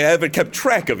that I haven't kept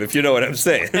track of, if you know what I'm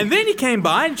saying. And then you came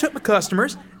by and took my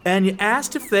customers, and you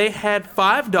asked if they had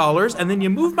 $5, and then you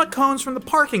moved my cones from the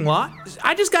parking lot.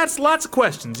 I just got lots of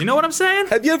questions. You know what I'm saying?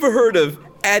 Have you ever heard of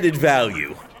added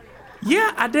value?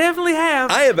 Yeah, I definitely have.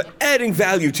 I am adding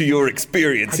value to your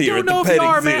experience here don't at know the if you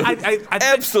petting are, zoo. man. I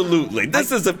Absolutely.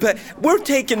 This is we're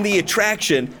taking the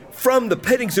attraction from the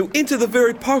petting zoo into the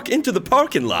very park, into the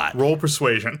parking lot. Roll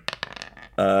persuasion.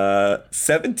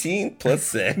 17 plus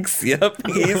 6. Yep,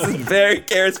 he's very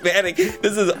charismatic.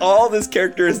 This is all this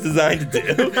character is designed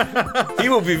to do. He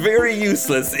will be very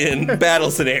useless in battle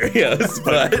scenarios,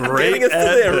 but great getting us to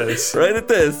at there, this. right at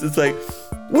this, it's like,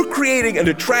 we're creating an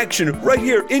attraction right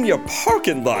here in your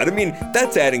parking lot. I mean,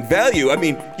 that's adding value. I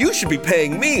mean, you should be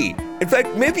paying me. In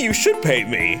fact, maybe you should pay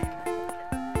me.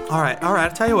 All right. I'll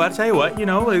tell you what. You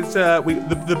know, it's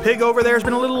the pig over there has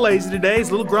been a little lazy today. He's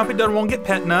a little grumpy. Doesn't want to get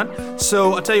pet none.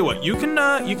 So I'll tell you what. You can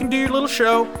do your little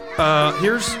show.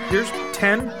 Here's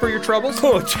 10 for your troubles.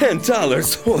 Oh,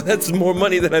 $10. Oh, that's more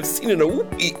money than I've seen in a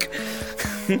week.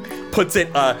 Puts it,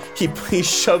 he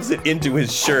shoves it into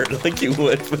his shirt like he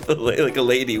would with like a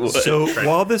lady would. So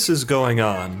while this is going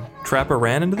on, Trapper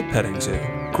ran into the petting zoo,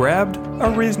 grabbed a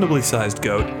reasonably sized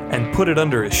goat, and put it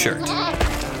under his shirt.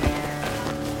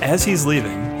 As he's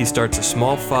leaving, he starts a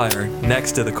small fire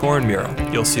next to the corn mural.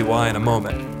 You'll see why in a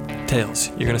moment.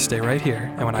 Tails, you're gonna stay right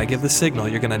here, and when I give the signal,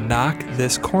 you're gonna knock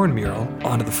this corn mural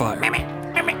onto the fire.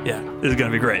 Yeah, this is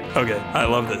gonna be great. Okay, I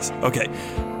love this. Okay,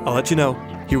 I'll let you know.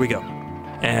 Here we go.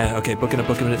 And okay, booking it.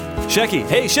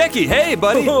 Shecky, hey,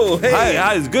 buddy. Oh, hey.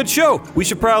 Hi, it's a good show. We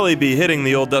should probably be hitting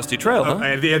the old dusty trail, huh?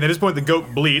 And at this point, the goat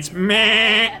bleats,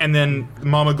 meh, and then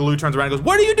Mama Galoo turns around and goes,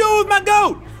 "What are you doing with my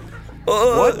goat?"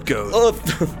 What goat?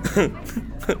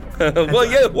 Well,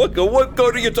 yeah, what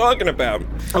goat are you talking about?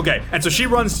 Okay, and so she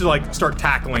runs to start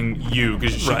tackling you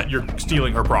because Right. you're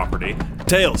stealing her property.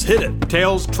 Tails, hit it.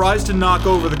 Tails tries to knock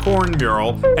over the corn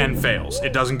mural and fails.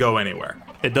 It doesn't go anywhere.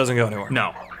 It doesn't go anywhere.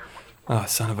 No. Oh,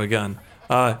 son of a gun.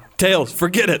 Tails,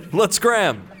 forget it. Let's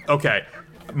scram. Okay,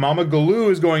 Mama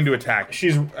Galoo is going to attack.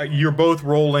 You're both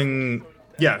rolling.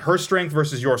 Yeah, her strength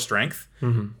versus your strength.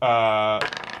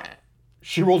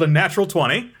 She rolled a natural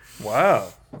 20. Wow.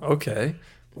 Okay.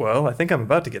 Well, I think I'm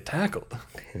about to get tackled.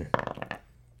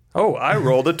 Oh, I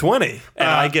rolled a 20, and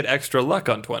I get extra luck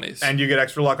on 20s. And you get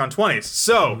extra luck on 20s.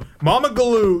 So, Mama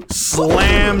Galoo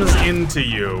slams into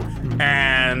you,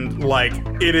 and like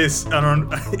it is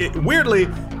weirdly,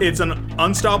 it's an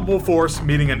unstoppable force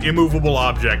meeting an immovable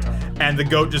object, and the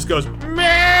goat just goes meh,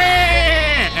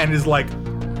 and is like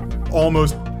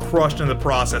almost crushed in the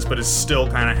process, but is still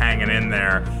kind of hanging in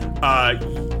there.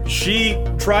 She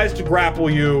tries to grapple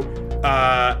you.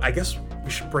 I guess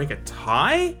we should break a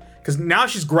tie? Because now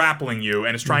she's grappling you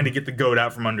and is trying to get the goat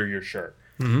out from under your shirt.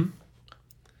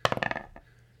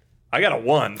 I got a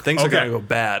 1. Things are Okay. gonna go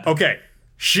bad. Okay,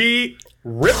 she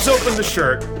rips open the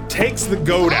shirt, takes the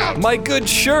goat out, My good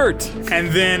shirt! and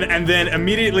then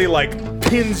immediately like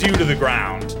pins you to the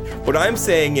ground. What I'm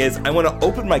saying is, I want to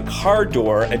open my car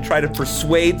door and try to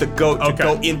persuade the goat to Okay.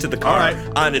 go into the car All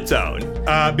right. on its own.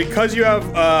 Because you have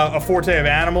a forte of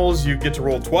animals, you get to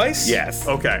roll twice. Yes.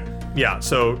 Okay. Yeah.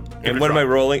 So. And what am I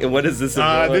rolling? And what is this?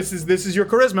 This is your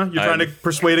charisma. You're trying to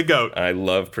persuade a goat. I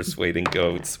love persuading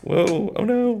goats. Whoa! Oh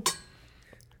no!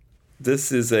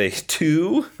 This is a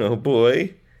 2. Oh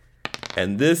boy!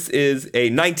 And this is a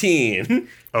 19.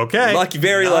 Okay. Lucky,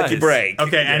 very lucky Nice. break.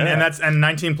 Okay, and that's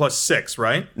 19 plus 6,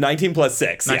 right? 19 plus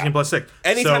 6. 19 yeah. plus 6.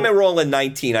 Anytime so, I roll a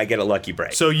 19, I get a lucky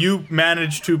break. So you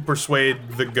managed to persuade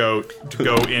the goat to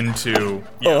go into.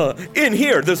 In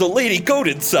here, there's a lady goat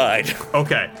inside.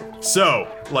 Okay. So,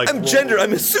 like. I'm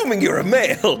assuming you're a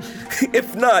male.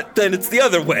 If not, then it's the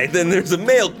other way. Then there's a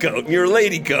male goat and you're a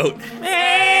lady goat.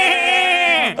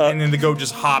 And then the goat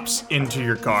just hops into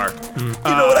your car. You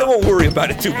know what? I won't worry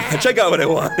about it too much. I got what I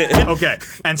wanted. Okay.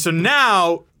 And so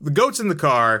now the goat's in the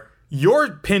car. You're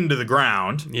pinned to the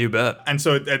ground. You bet. And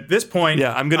so at this point.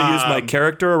 Yeah, I'm gonna use my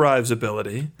character arrives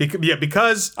ability.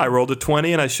 Because. I rolled a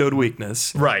 20 and I showed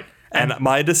weakness. Right. And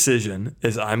my decision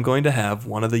is I'm going to have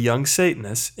one of the young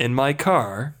Satanists in my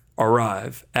car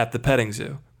arrive at the petting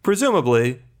zoo,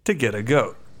 presumably to get a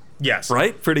goat. Yes.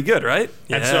 Right? Pretty good, right?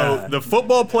 And so the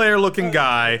football player looking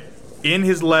guy in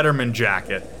his Letterman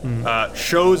jacket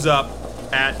shows up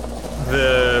at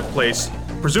the place,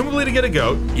 presumably to get a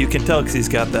goat. You can tell because he's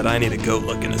got that I need a goat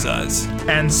look in his eyes.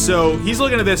 And so he's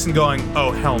looking at this and going,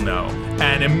 oh, hell no.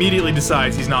 And immediately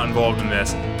decides he's not involved in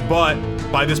this. But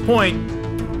by this point,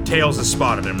 Tails has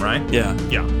spotted him, right? Yeah.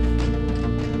 Yeah.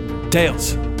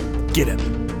 Tails, get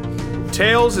him.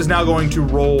 Tails is now going to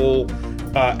roll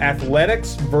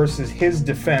athletics versus his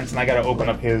defense, and I gotta open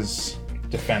up his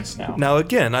defense now. Now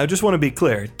again, I just want to be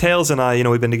clear. Tails and I,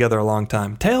 we've been together a long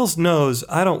time. Tails knows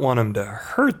I don't want him to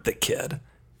hurt the kid.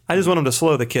 I just want him to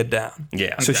slow the kid down.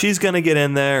 Yeah. So she's going to get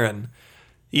in there and,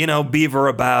 beaver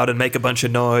about and make a bunch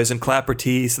of noise and clap her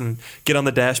teeth and get on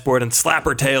the dashboard and slap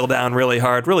her tail down really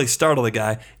hard, really startle the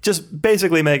guy. Just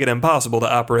basically make it impossible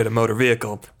to operate a motor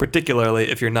vehicle,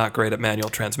 particularly if you're not great at manual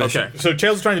transmission. Okay, so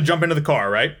Tails is trying to jump into the car,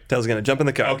 right? Tails is going to jump in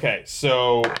the car. Okay,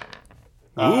 so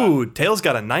Ooh, Tails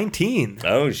got a 19.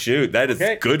 Oh shoot, that is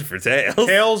Okay. good for Tails.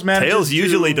 Tails manages Tails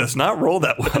usually to, does not roll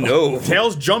that well. No.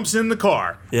 Tails jumps in the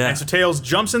car. Yeah. And so Tails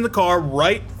jumps in the car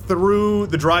right through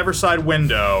the driver's side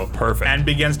window. Perfect. And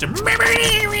begins to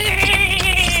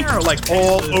like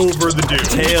all over the dude.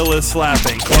 Tail is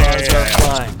slapping, claws are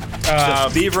flying.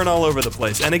 Just beavering all over the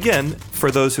place. And again,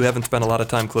 for those who haven't spent a lot of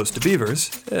time close to beavers,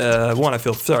 one, I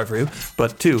feel sorry for you,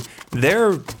 but two,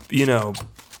 they're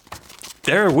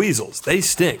weasels. They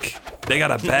stink. They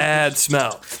got a bad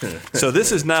smell. So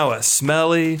this is now a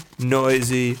smelly,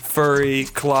 noisy, furry,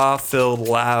 claw-filled,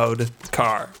 loud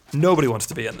car. Nobody wants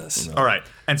to be in this. All right.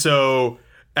 And so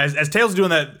as Tails is doing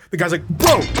that, the guy's like,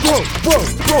 bro,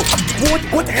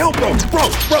 what the hell, bro.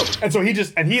 And so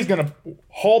he's gonna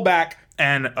haul back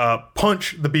and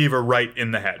punch the beaver right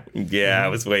in the head. Yeah, I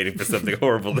was waiting for something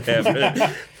horrible to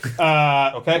happen.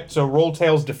 Okay, so roll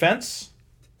Tails' defense.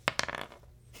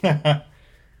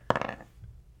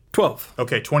 12.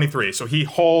 Okay, 23. So he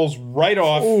hauls right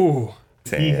off. Ooh.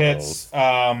 He hits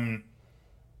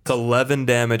It's 11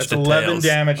 damage to 11 Tails.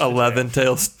 damage to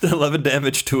 11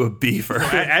 damage to a beaver.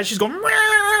 as she's going,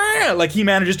 like he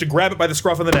manages to grab it by the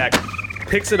scruff of the neck,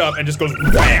 picks it up, and just goes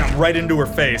wham right into her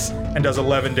face and does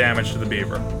 11 damage to the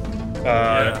beaver.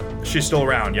 She's still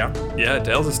around, yeah? Yeah,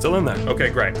 Tails is still in there. Okay,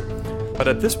 great. But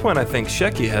at this point, I think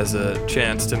Shecky has a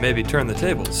chance to maybe turn the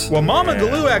tables. Well, Mama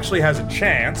Galoo actually has a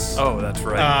chance. Oh, that's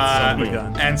right. Son of a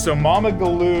gun. And so Mama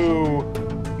Galoo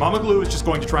is just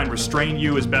going to try and restrain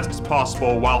you as best as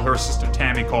possible while her assistant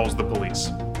Tammy calls the police.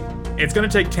 It's going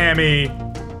to take Tammy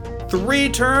 3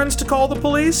 turns to call the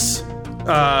police.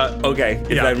 Okay.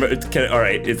 Yeah. All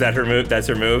right. Is that her move? That's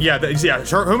her move? Yeah,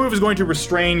 her move is going to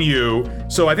restrain you.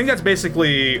 So I think that's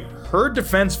basically her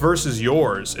defense versus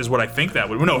yours is what I think that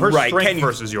would. No, her strength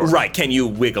versus yours. Right. Can you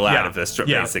wiggle out of this,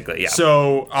 basically? Yeah.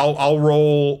 So I'll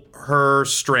roll her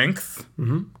strength.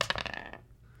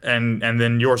 And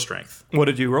then your strength. What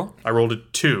did you roll? I rolled a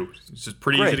 2. It's just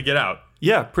pretty easy to get out.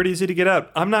 Yeah, pretty easy to get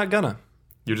out. I'm not gonna.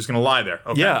 You're just gonna lie there.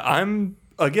 Okay. Yeah,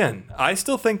 I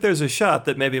still think there's a shot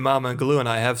that maybe Mama Galoo and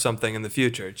I have something in the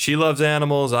future. She loves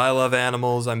animals, I love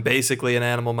animals, I'm basically an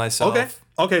animal myself.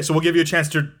 Okay, so we'll give you a chance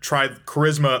to try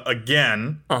charisma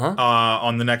again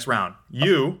on the next round.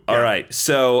 All right,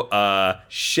 so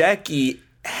Shecky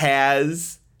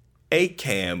has a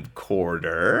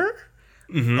camcorder.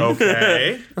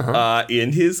 Okay.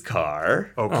 In his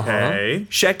car. Okay.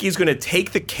 Shecky's going to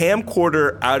take the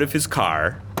camcorder out of his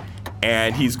car,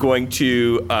 and he's going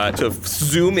to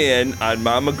zoom in on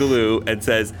Mama Galoo and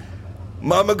says,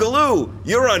 "Mama Galoo,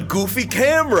 you're on Goofy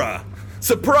camera.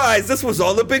 Surprise! This was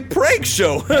all a big prank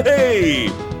show. Hey,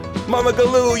 Mama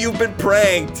Galoo, you've been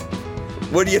pranked.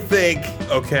 What do you think?"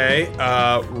 Okay.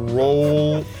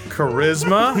 Roll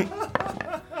charisma.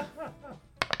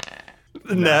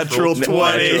 Natural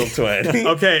 20. Natural 20.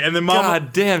 Okay, and then Mama.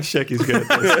 God damn, Shecky's good at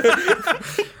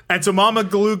this. And so Mama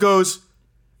Galoo goes,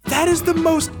 "That is the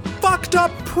most fucked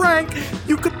up prank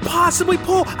you could possibly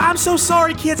pull. I'm so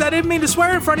sorry, kids. I didn't mean to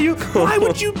swear in front of you. Why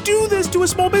would you do this to a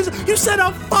small business? You set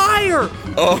a fire.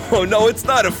 Oh, no, it's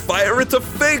not a fire. It's a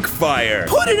fake fire.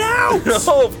 Put it out."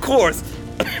 No, of course.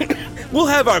 We'll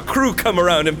have our crew come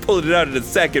around and pull it out in a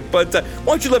second, but why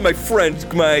don't you let my friend,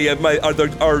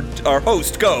 our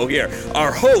host go here?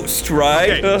 Our host,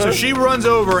 right? Okay, so she runs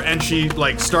over and she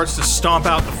starts to stomp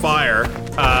out the fire,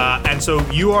 and so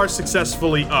you are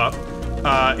successfully up.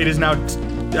 It is now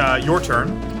your turn.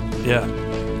 Yeah.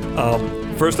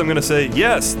 First I'm gonna say,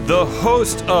 yes, the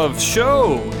host of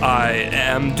show I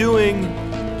am doing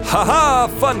haha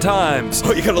fun times.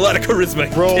 Oh, you got a lot of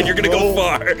charisma, and you're gonna go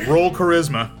far. Roll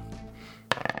charisma.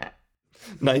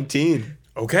 19.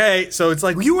 Okay, so it's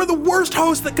like, you are the worst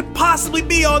host that could possibly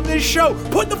be on this show.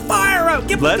 Put the fire out.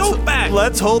 Give the goat back.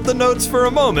 Let's hold the notes for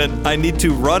a moment. I need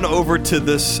to run over to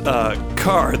this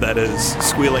car that is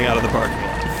squealing out of the parking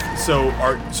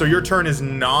lot. So your turn is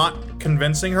not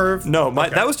convincing her? No,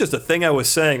 that was just a thing I was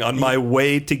saying on my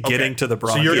way to getting to the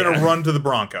Bronco. So you're going to run to the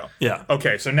Bronco. Yeah.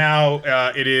 Okay, so now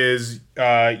it is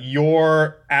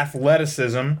your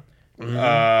athleticism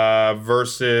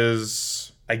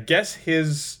versus, I guess,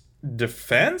 his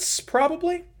defense,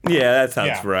 probably? Yeah, that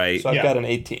sounds right. So I've got an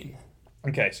 18.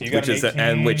 Okay, so you got an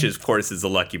 18. Which, of course, is a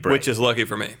lucky break. Which is lucky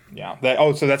for me. Yeah.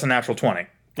 So that's a natural 20.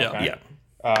 Yeah. Okay.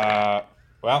 Yeah.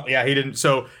 Well, yeah, he didn't.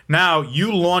 So now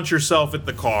you launch yourself at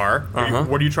the car.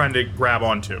 What are you trying to grab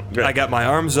onto? I got my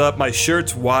arms up, my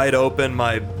shirt's wide open,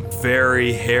 my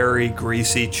very hairy,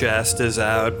 greasy chest is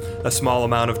out, a small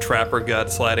amount of trapper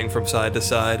gut sliding from side to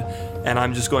side, and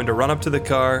I'm just going to run up to the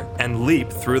car and leap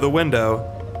through the window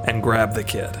and grab the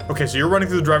kid. Okay, so you're running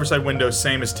through the driver's side window,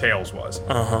 same as Tails was.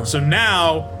 So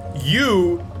now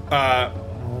you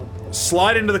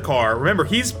slide into the car. Remember,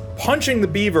 he's punching the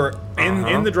beaver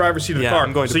in the driver's seat of the car.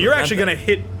 I'm going to so you're actually prevent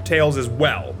going to hit Tails as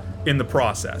well in the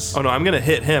process. Oh no, I'm gonna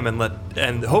hit him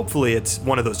and hopefully it's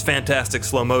one of those fantastic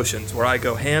slow motions where I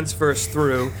go hands first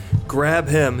through, grab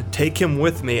him, take him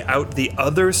with me out the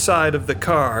other side of the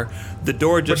car. The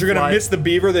door just But you're gonna miss the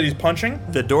beaver that he's punching?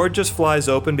 The door just flies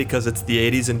open because it's the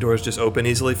 80s and doors just open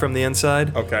easily from the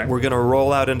inside. Okay. We're gonna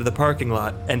roll out into the parking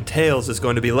lot and Tails is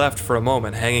going to be left for a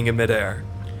moment hanging in midair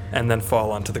and then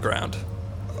fall onto the ground.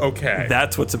 Okay.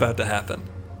 That's what's about to happen.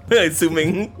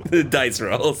 Assuming the dice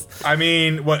rolls. I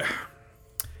mean, what?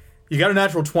 You got a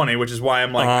natural 20, which is why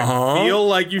I'm like, I feel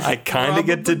like you should. I kind of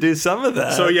get to do some of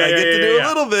that. So yeah, I get to do a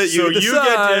little bit. So you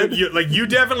decide. you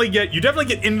definitely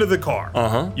get into the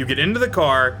car. You get into the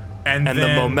car, and then the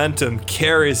momentum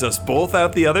carries us both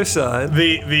out the other side.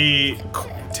 The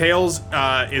Tails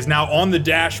is now on the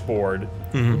dashboard,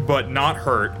 but not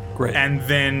hurt. Great. And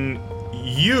then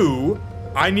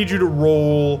I need you to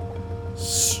roll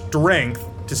strength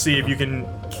to see if you can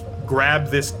grab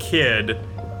this kid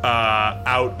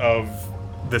out of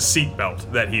the seatbelt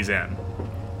that he's in.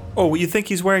 Oh, you think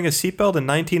he's wearing a seatbelt in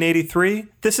 1983?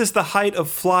 This is the height of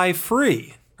Fly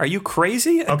Free. Are you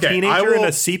crazy? A teenager in a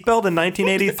seatbelt in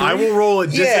 1983? I will roll a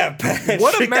Patrick,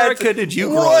 What America did you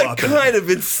grow up in? What kind of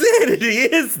insanity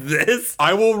is this?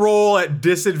 I will roll at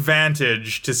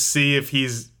disadvantage to see if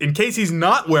in case he's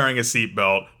not wearing a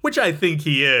seatbelt, which I think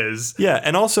he is. Yeah,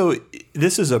 and also,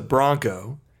 this is a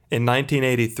Bronco, in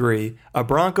 1983, a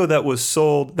Bronco that was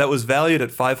valued at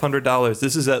 $500.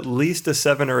 This is at least a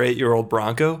 7 or 8 year old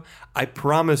Bronco. I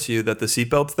promise you that the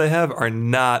seatbelts they have are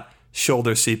not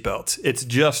shoulder seatbelts. It's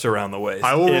just around the waist,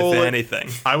 if anything.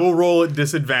 I will roll at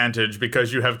disadvantage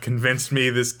because you have convinced me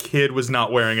this kid was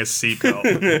not wearing a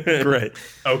seatbelt. Great.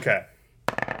 Okay.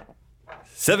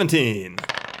 17.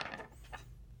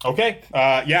 Okay.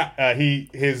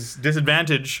 His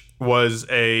disadvantage was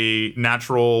a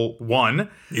natural 1.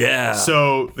 Yeah.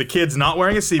 So the kid's not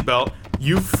wearing a seatbelt.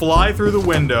 You fly through the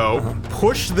window,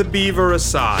 push the beaver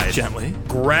aside, Gently.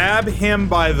 grab him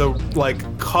by the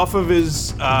cuff of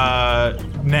his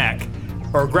neck,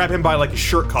 or grab him by his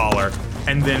shirt collar,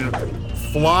 and then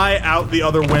fly out the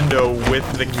other window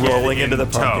with the kid Rolling into the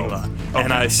tow. parking lot.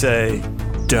 And I say,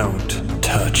 don't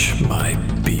touch my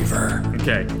beaver.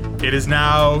 Okay. It is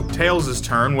now Tails'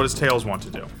 turn. What does Tails want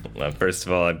to do? Well, first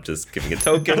of all, I'm just giving a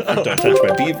token. Don't touch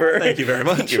my beaver. Thank you very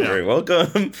much. You're very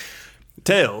welcome.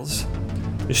 Tails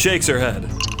shakes her head,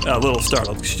 a little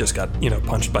startled because she just got,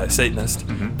 punched by a Satanist,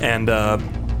 and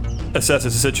assesses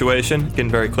the situation, getting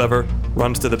very clever,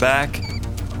 runs to the back,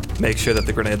 makes sure that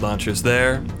the grenade launcher's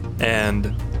there,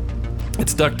 and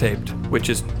it's duct taped, which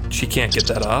is, she can't get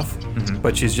that off,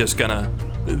 but she's just gonna,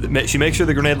 she makes sure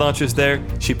the grenade launcher's there,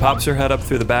 she pops her head up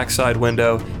through the backside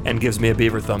window, and gives me a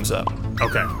beaver thumbs up.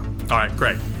 Okay. All right,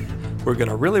 great. We're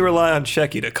gonna really rely on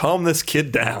Shecky to calm this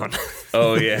kid down.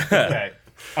 Oh, yeah. Okay.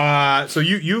 So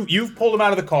you've pulled him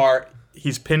out of the car.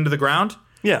 He's pinned to the ground.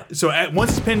 Yeah. So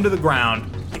once he's pinned to the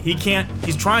ground,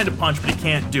 he's trying to punch, but he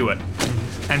can't do it.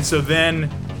 And so then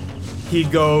he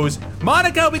goes,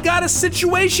 Monica, we got a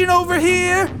situation over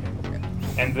here.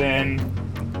 And then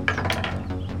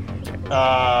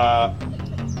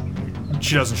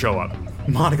she doesn't show up.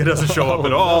 Monica doesn't show up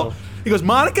at all. He goes,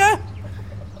 Monica,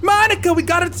 we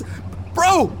got it.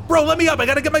 Bro, let me up. I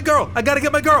gotta get my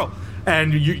girl.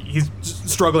 And he's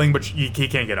struggling, but he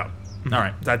can't get up. All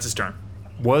right, that's his turn.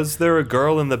 Was there a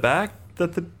girl in the back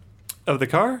of the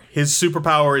car? His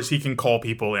superpower is he can call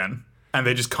people in, and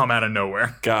they just come out of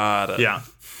nowhere. Got it. Yeah.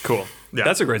 Cool. Yeah.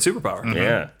 That's a great superpower.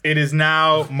 Yeah. It is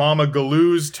now Mama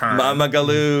Galoo's turn. Mama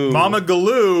Galoo. Mama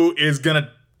Galoo is gonna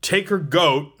take her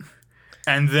goat,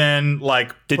 and then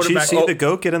Did put she her back. see the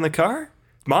goat get in the car?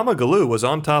 Mama Galoo was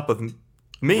on top of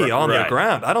me on the right.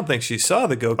 ground. I don't think she saw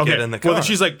the goat get in the car. Well, then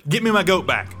she's like, "Get me my goat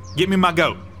back. Get me my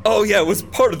goat." Oh, yeah, it was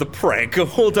part of the prank.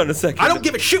 Hold on a second. I don't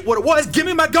give a shit what it was. Give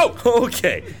me my goat.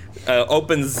 Okay. He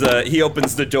opens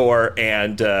the door,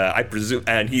 and I presume,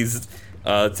 and he's,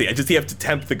 let's see, does he have to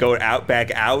tempt the goat back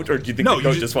out, or do you think the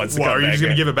goat just wants to come back? Are you just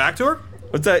gonna in? give it back to her?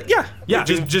 What's that? Yeah. Yeah,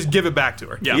 just give it back to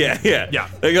her. Yeah. Yeah.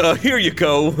 They go, here you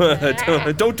go.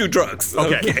 Don't do drugs.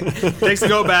 Okay. Takes the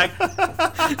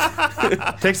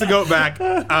goat back.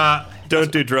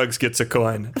 Don't do drugs gets a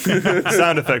coin.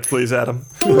 Sound effect, please, Adam.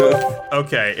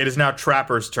 Okay, it is now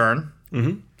Trapper's turn.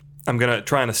 I'm going to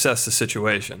try and assess the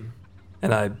situation.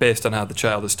 And based on how the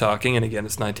child is talking, and again,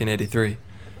 it's 1983.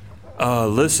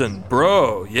 Listen,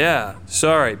 bro, yeah,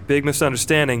 sorry, big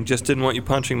misunderstanding, just didn't want you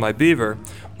punching my beaver.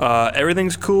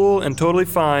 Everything's cool and totally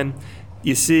fine.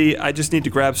 You see, I just need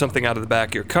to grab something out of the back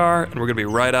of your car, and we're gonna be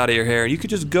right out of your hair. You could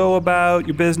just go about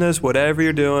your business, whatever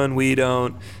you're doing. We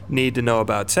don't need to know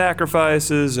about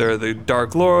sacrifices or the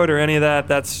Dark Lord or any of that.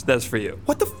 That's for you.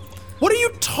 What are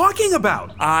you talking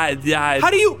about? Why do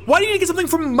you need to get something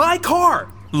from my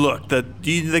car? Look,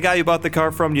 the guy you bought the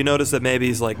car from, you notice that maybe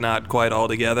he's not quite all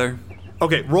together?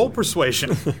 Okay, roll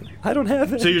persuasion. I don't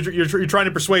have it. So you're trying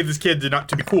to persuade this kid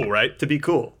to be cool, right? To be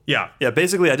cool. Yeah. Yeah,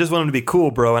 basically, I just want him to be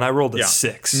cool, bro, and I rolled a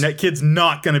 6. That kid's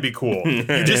not gonna be cool.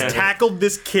 You just tackled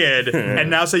this kid, and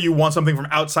now say you want something from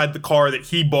outside the car that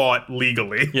he bought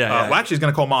legally. Yeah. Well, actually, he's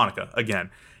gonna call Monica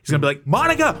again. He's gonna be like,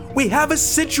 Monica, we have a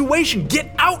situation.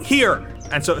 Get out here.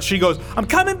 And so she goes, I'm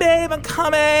coming, babe. I'm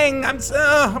coming.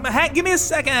 Give me a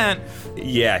second.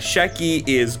 Yeah, Shecky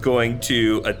is going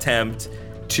to attempt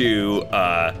to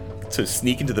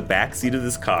sneak into the back seat of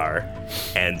this car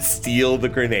and steal the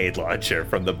grenade launcher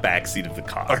from the back seat of the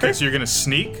car. Okay, so you're gonna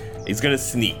sneak? He's gonna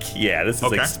sneak. Yeah, this is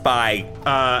Okay. like spy.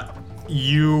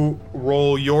 You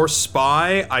roll your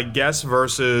spy, I guess,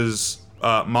 versus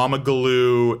Mama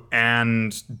Galoo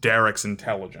and Derek's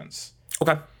intelligence.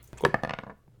 Okay.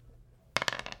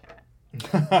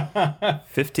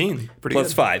 15. Pretty Plus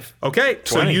good. 5. Okay,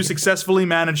 so 20. you successfully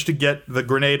managed to get the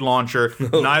grenade launcher.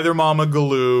 Neither Mama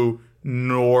Galoo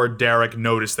nor Derek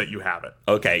notice that you have it.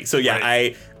 Okay, so yeah,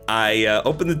 Right. I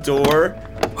open the door.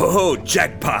 Oh,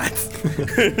 jackpot!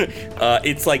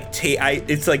 It's like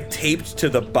taped to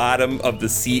the bottom of the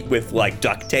seat with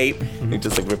duct tape. It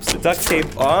just rips the duct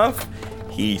tape off,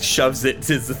 he shoves it.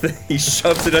 He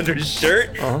shoves it under his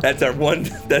shirt. That's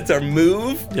our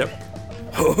move. Yep.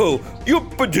 Oh,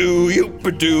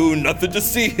 yoop-a-doo, nothing to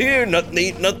see here,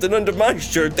 nothing under my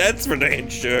shirt, that's for damn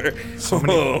sure.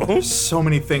 So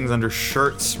many things under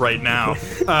shirts right now.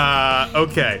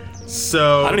 Okay,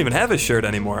 so I don't even have his shirt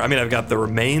anymore. I mean, I've got the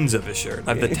remains of his shirt.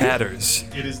 I have the tatters.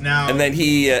 it is now. And then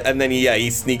he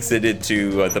sneaks it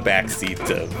into the back seat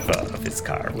of his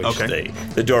car, which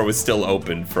the door was still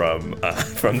open from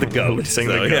the goat. Releasing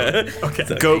the goat. Yeah. Okay.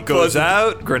 The goat goes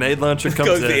out, grenade launcher comes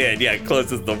Goes in.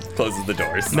 closes the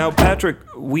doors. Now, Patrick,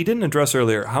 we didn't address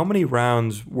earlier how many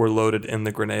rounds were loaded in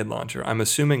the grenade launcher. I'm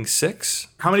assuming 6?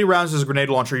 How many rounds does a grenade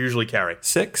launcher usually carry?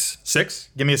 6? 6?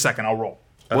 Give me a second, I'll roll.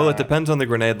 Well, it depends on the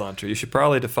grenade launcher. You should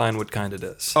probably define what kind it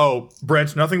is. Oh,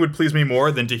 Brent, nothing would please me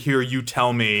more than to hear you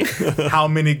tell me how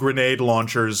many grenade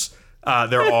launchers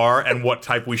there are and what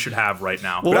type we should have right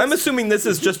now. But I'm assuming this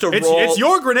is just a roll. It's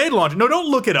your grenade launcher. No, don't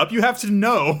look it up. You have to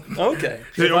know. Okay.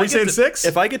 Are we saying 6?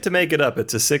 If I get to make it up,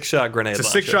 it's a 6-shot grenade launcher.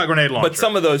 It's a 6-shot grenade launcher. But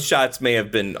some of those shots may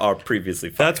have been previously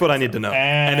fired. That's what I need to know.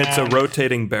 And it's a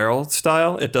rotating barrel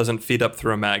style. It doesn't feed up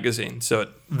through a magazine, so it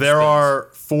There spins. are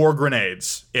 4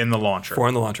 grenades in the launcher. 4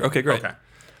 in the launcher. Okay, great.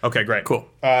 Okay, great. Cool.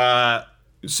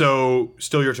 So,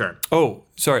 still your turn. Oh,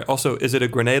 sorry. Also, is it a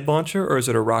grenade launcher or is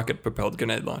it a rocket-propelled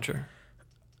grenade launcher?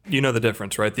 You know the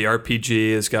difference, right? The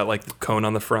RPG has got like the cone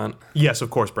on the front. Yes,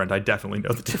 of course, Brent. I definitely know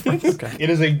the difference. Okay.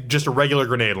 It is just a regular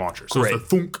grenade launcher. So Great. it's the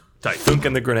thunk type. Thunk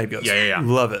and the grenade goes. Yeah.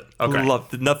 Love it.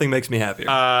 Okay. Nothing makes me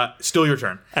happier. Still your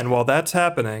turn. And while that's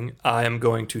happening, I am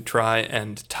going to try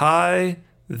and tie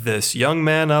this young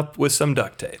man up with some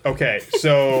duct tape. Okay,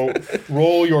 so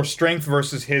roll your strength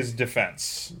versus his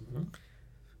defense.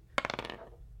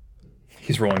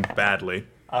 He's rolling badly.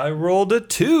 I rolled a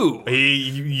 2.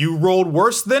 You rolled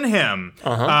worse than him.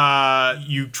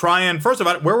 You try and, first of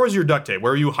all, where was your duct tape?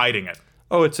 Where are you hiding it?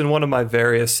 Oh, it's in one of my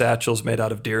various satchels made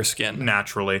out of deer skin.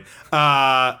 Naturally.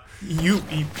 You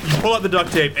pull out the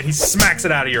duct tape and he smacks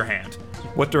it out of your hand.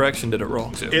 What direction did it roll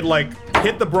to? It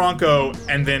hit the Bronco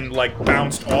and then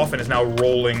bounced off and is now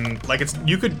rolling.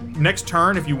 You could, next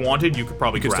turn if you wanted, you could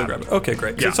probably still grab it. Okay,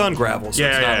 great. 'Cause Yeah. it's on gravel, so Yeah,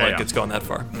 it's not yeah, like yeah. it's going that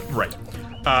far. Right.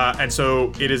 And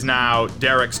so it is now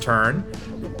Derek's turn.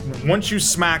 Once you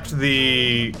smacked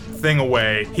the thing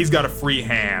away, he's got a free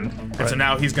hand. And so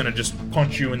now he's gonna just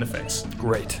punch you in the face.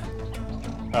 Great.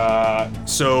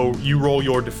 So you roll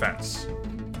your defense.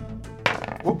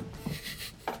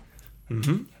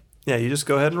 Yeah, you just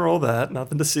go ahead and roll that.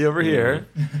 Nothing to see over here.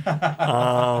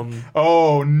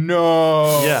 Oh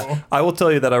no. Yeah, I will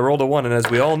tell you that I rolled a 1, and as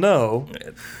we all know,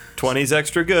 20's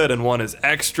extra good and 1 is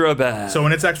extra bad. So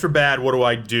when it's extra bad, what do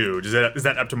I do? Is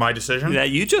that up to my decision? yeah,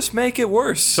 you just make it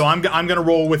worse. So I'm gonna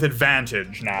roll with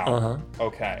advantage now.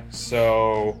 Okay.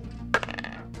 So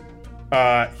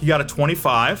he got a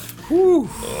 25. Whew.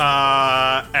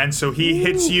 And so he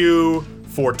hits you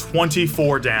for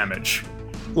 24 damage.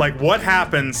 What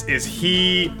happens is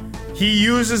he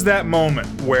uses that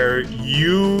moment where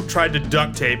you tried to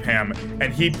duct tape him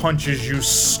and he punches you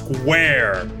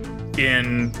square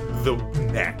in the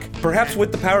neck. Perhaps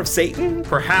with the power of Satan?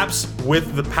 Perhaps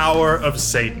with the power of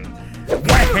Satan.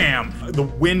 Wham! The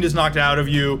wind is knocked out of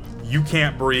you. You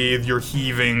can't breathe. You're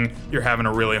heaving. You're having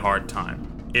a really hard time.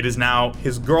 It is now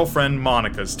his girlfriend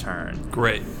Monica's turn.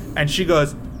 Great. And she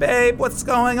goes, "Babe, what's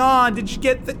going on? Did you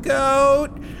get the goat?"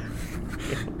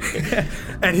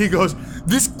 And he goes,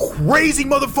 "This crazy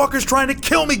motherfucker's trying to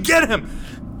kill me. Get him!"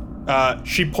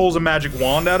 She pulls a magic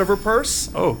wand out of her purse.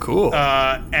 Oh, cool.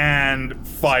 And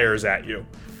fires at you.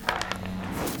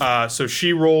 So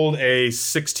she rolled a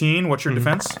 16. What's your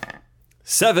defense?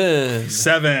 7.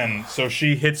 7. So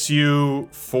she hits you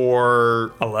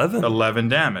for 11. 11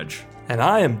 damage. And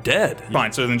I am dead.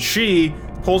 Fine. So then she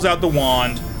pulls out the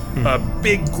wand. A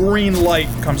big green light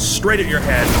comes straight at your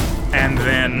head, and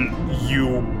then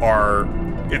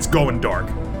it's going dark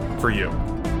for you.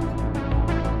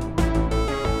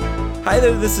 Hi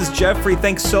there, this is Jeffrey.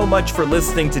 Thanks so much for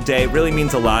listening today. It really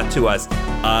means a lot to us.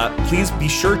 Please be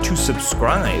sure to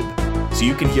subscribe so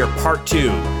you can hear part 2,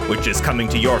 which is coming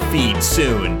to your feed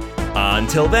soon.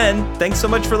 Until then, thanks so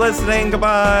much for listening.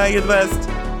 Goodbye. You're the best.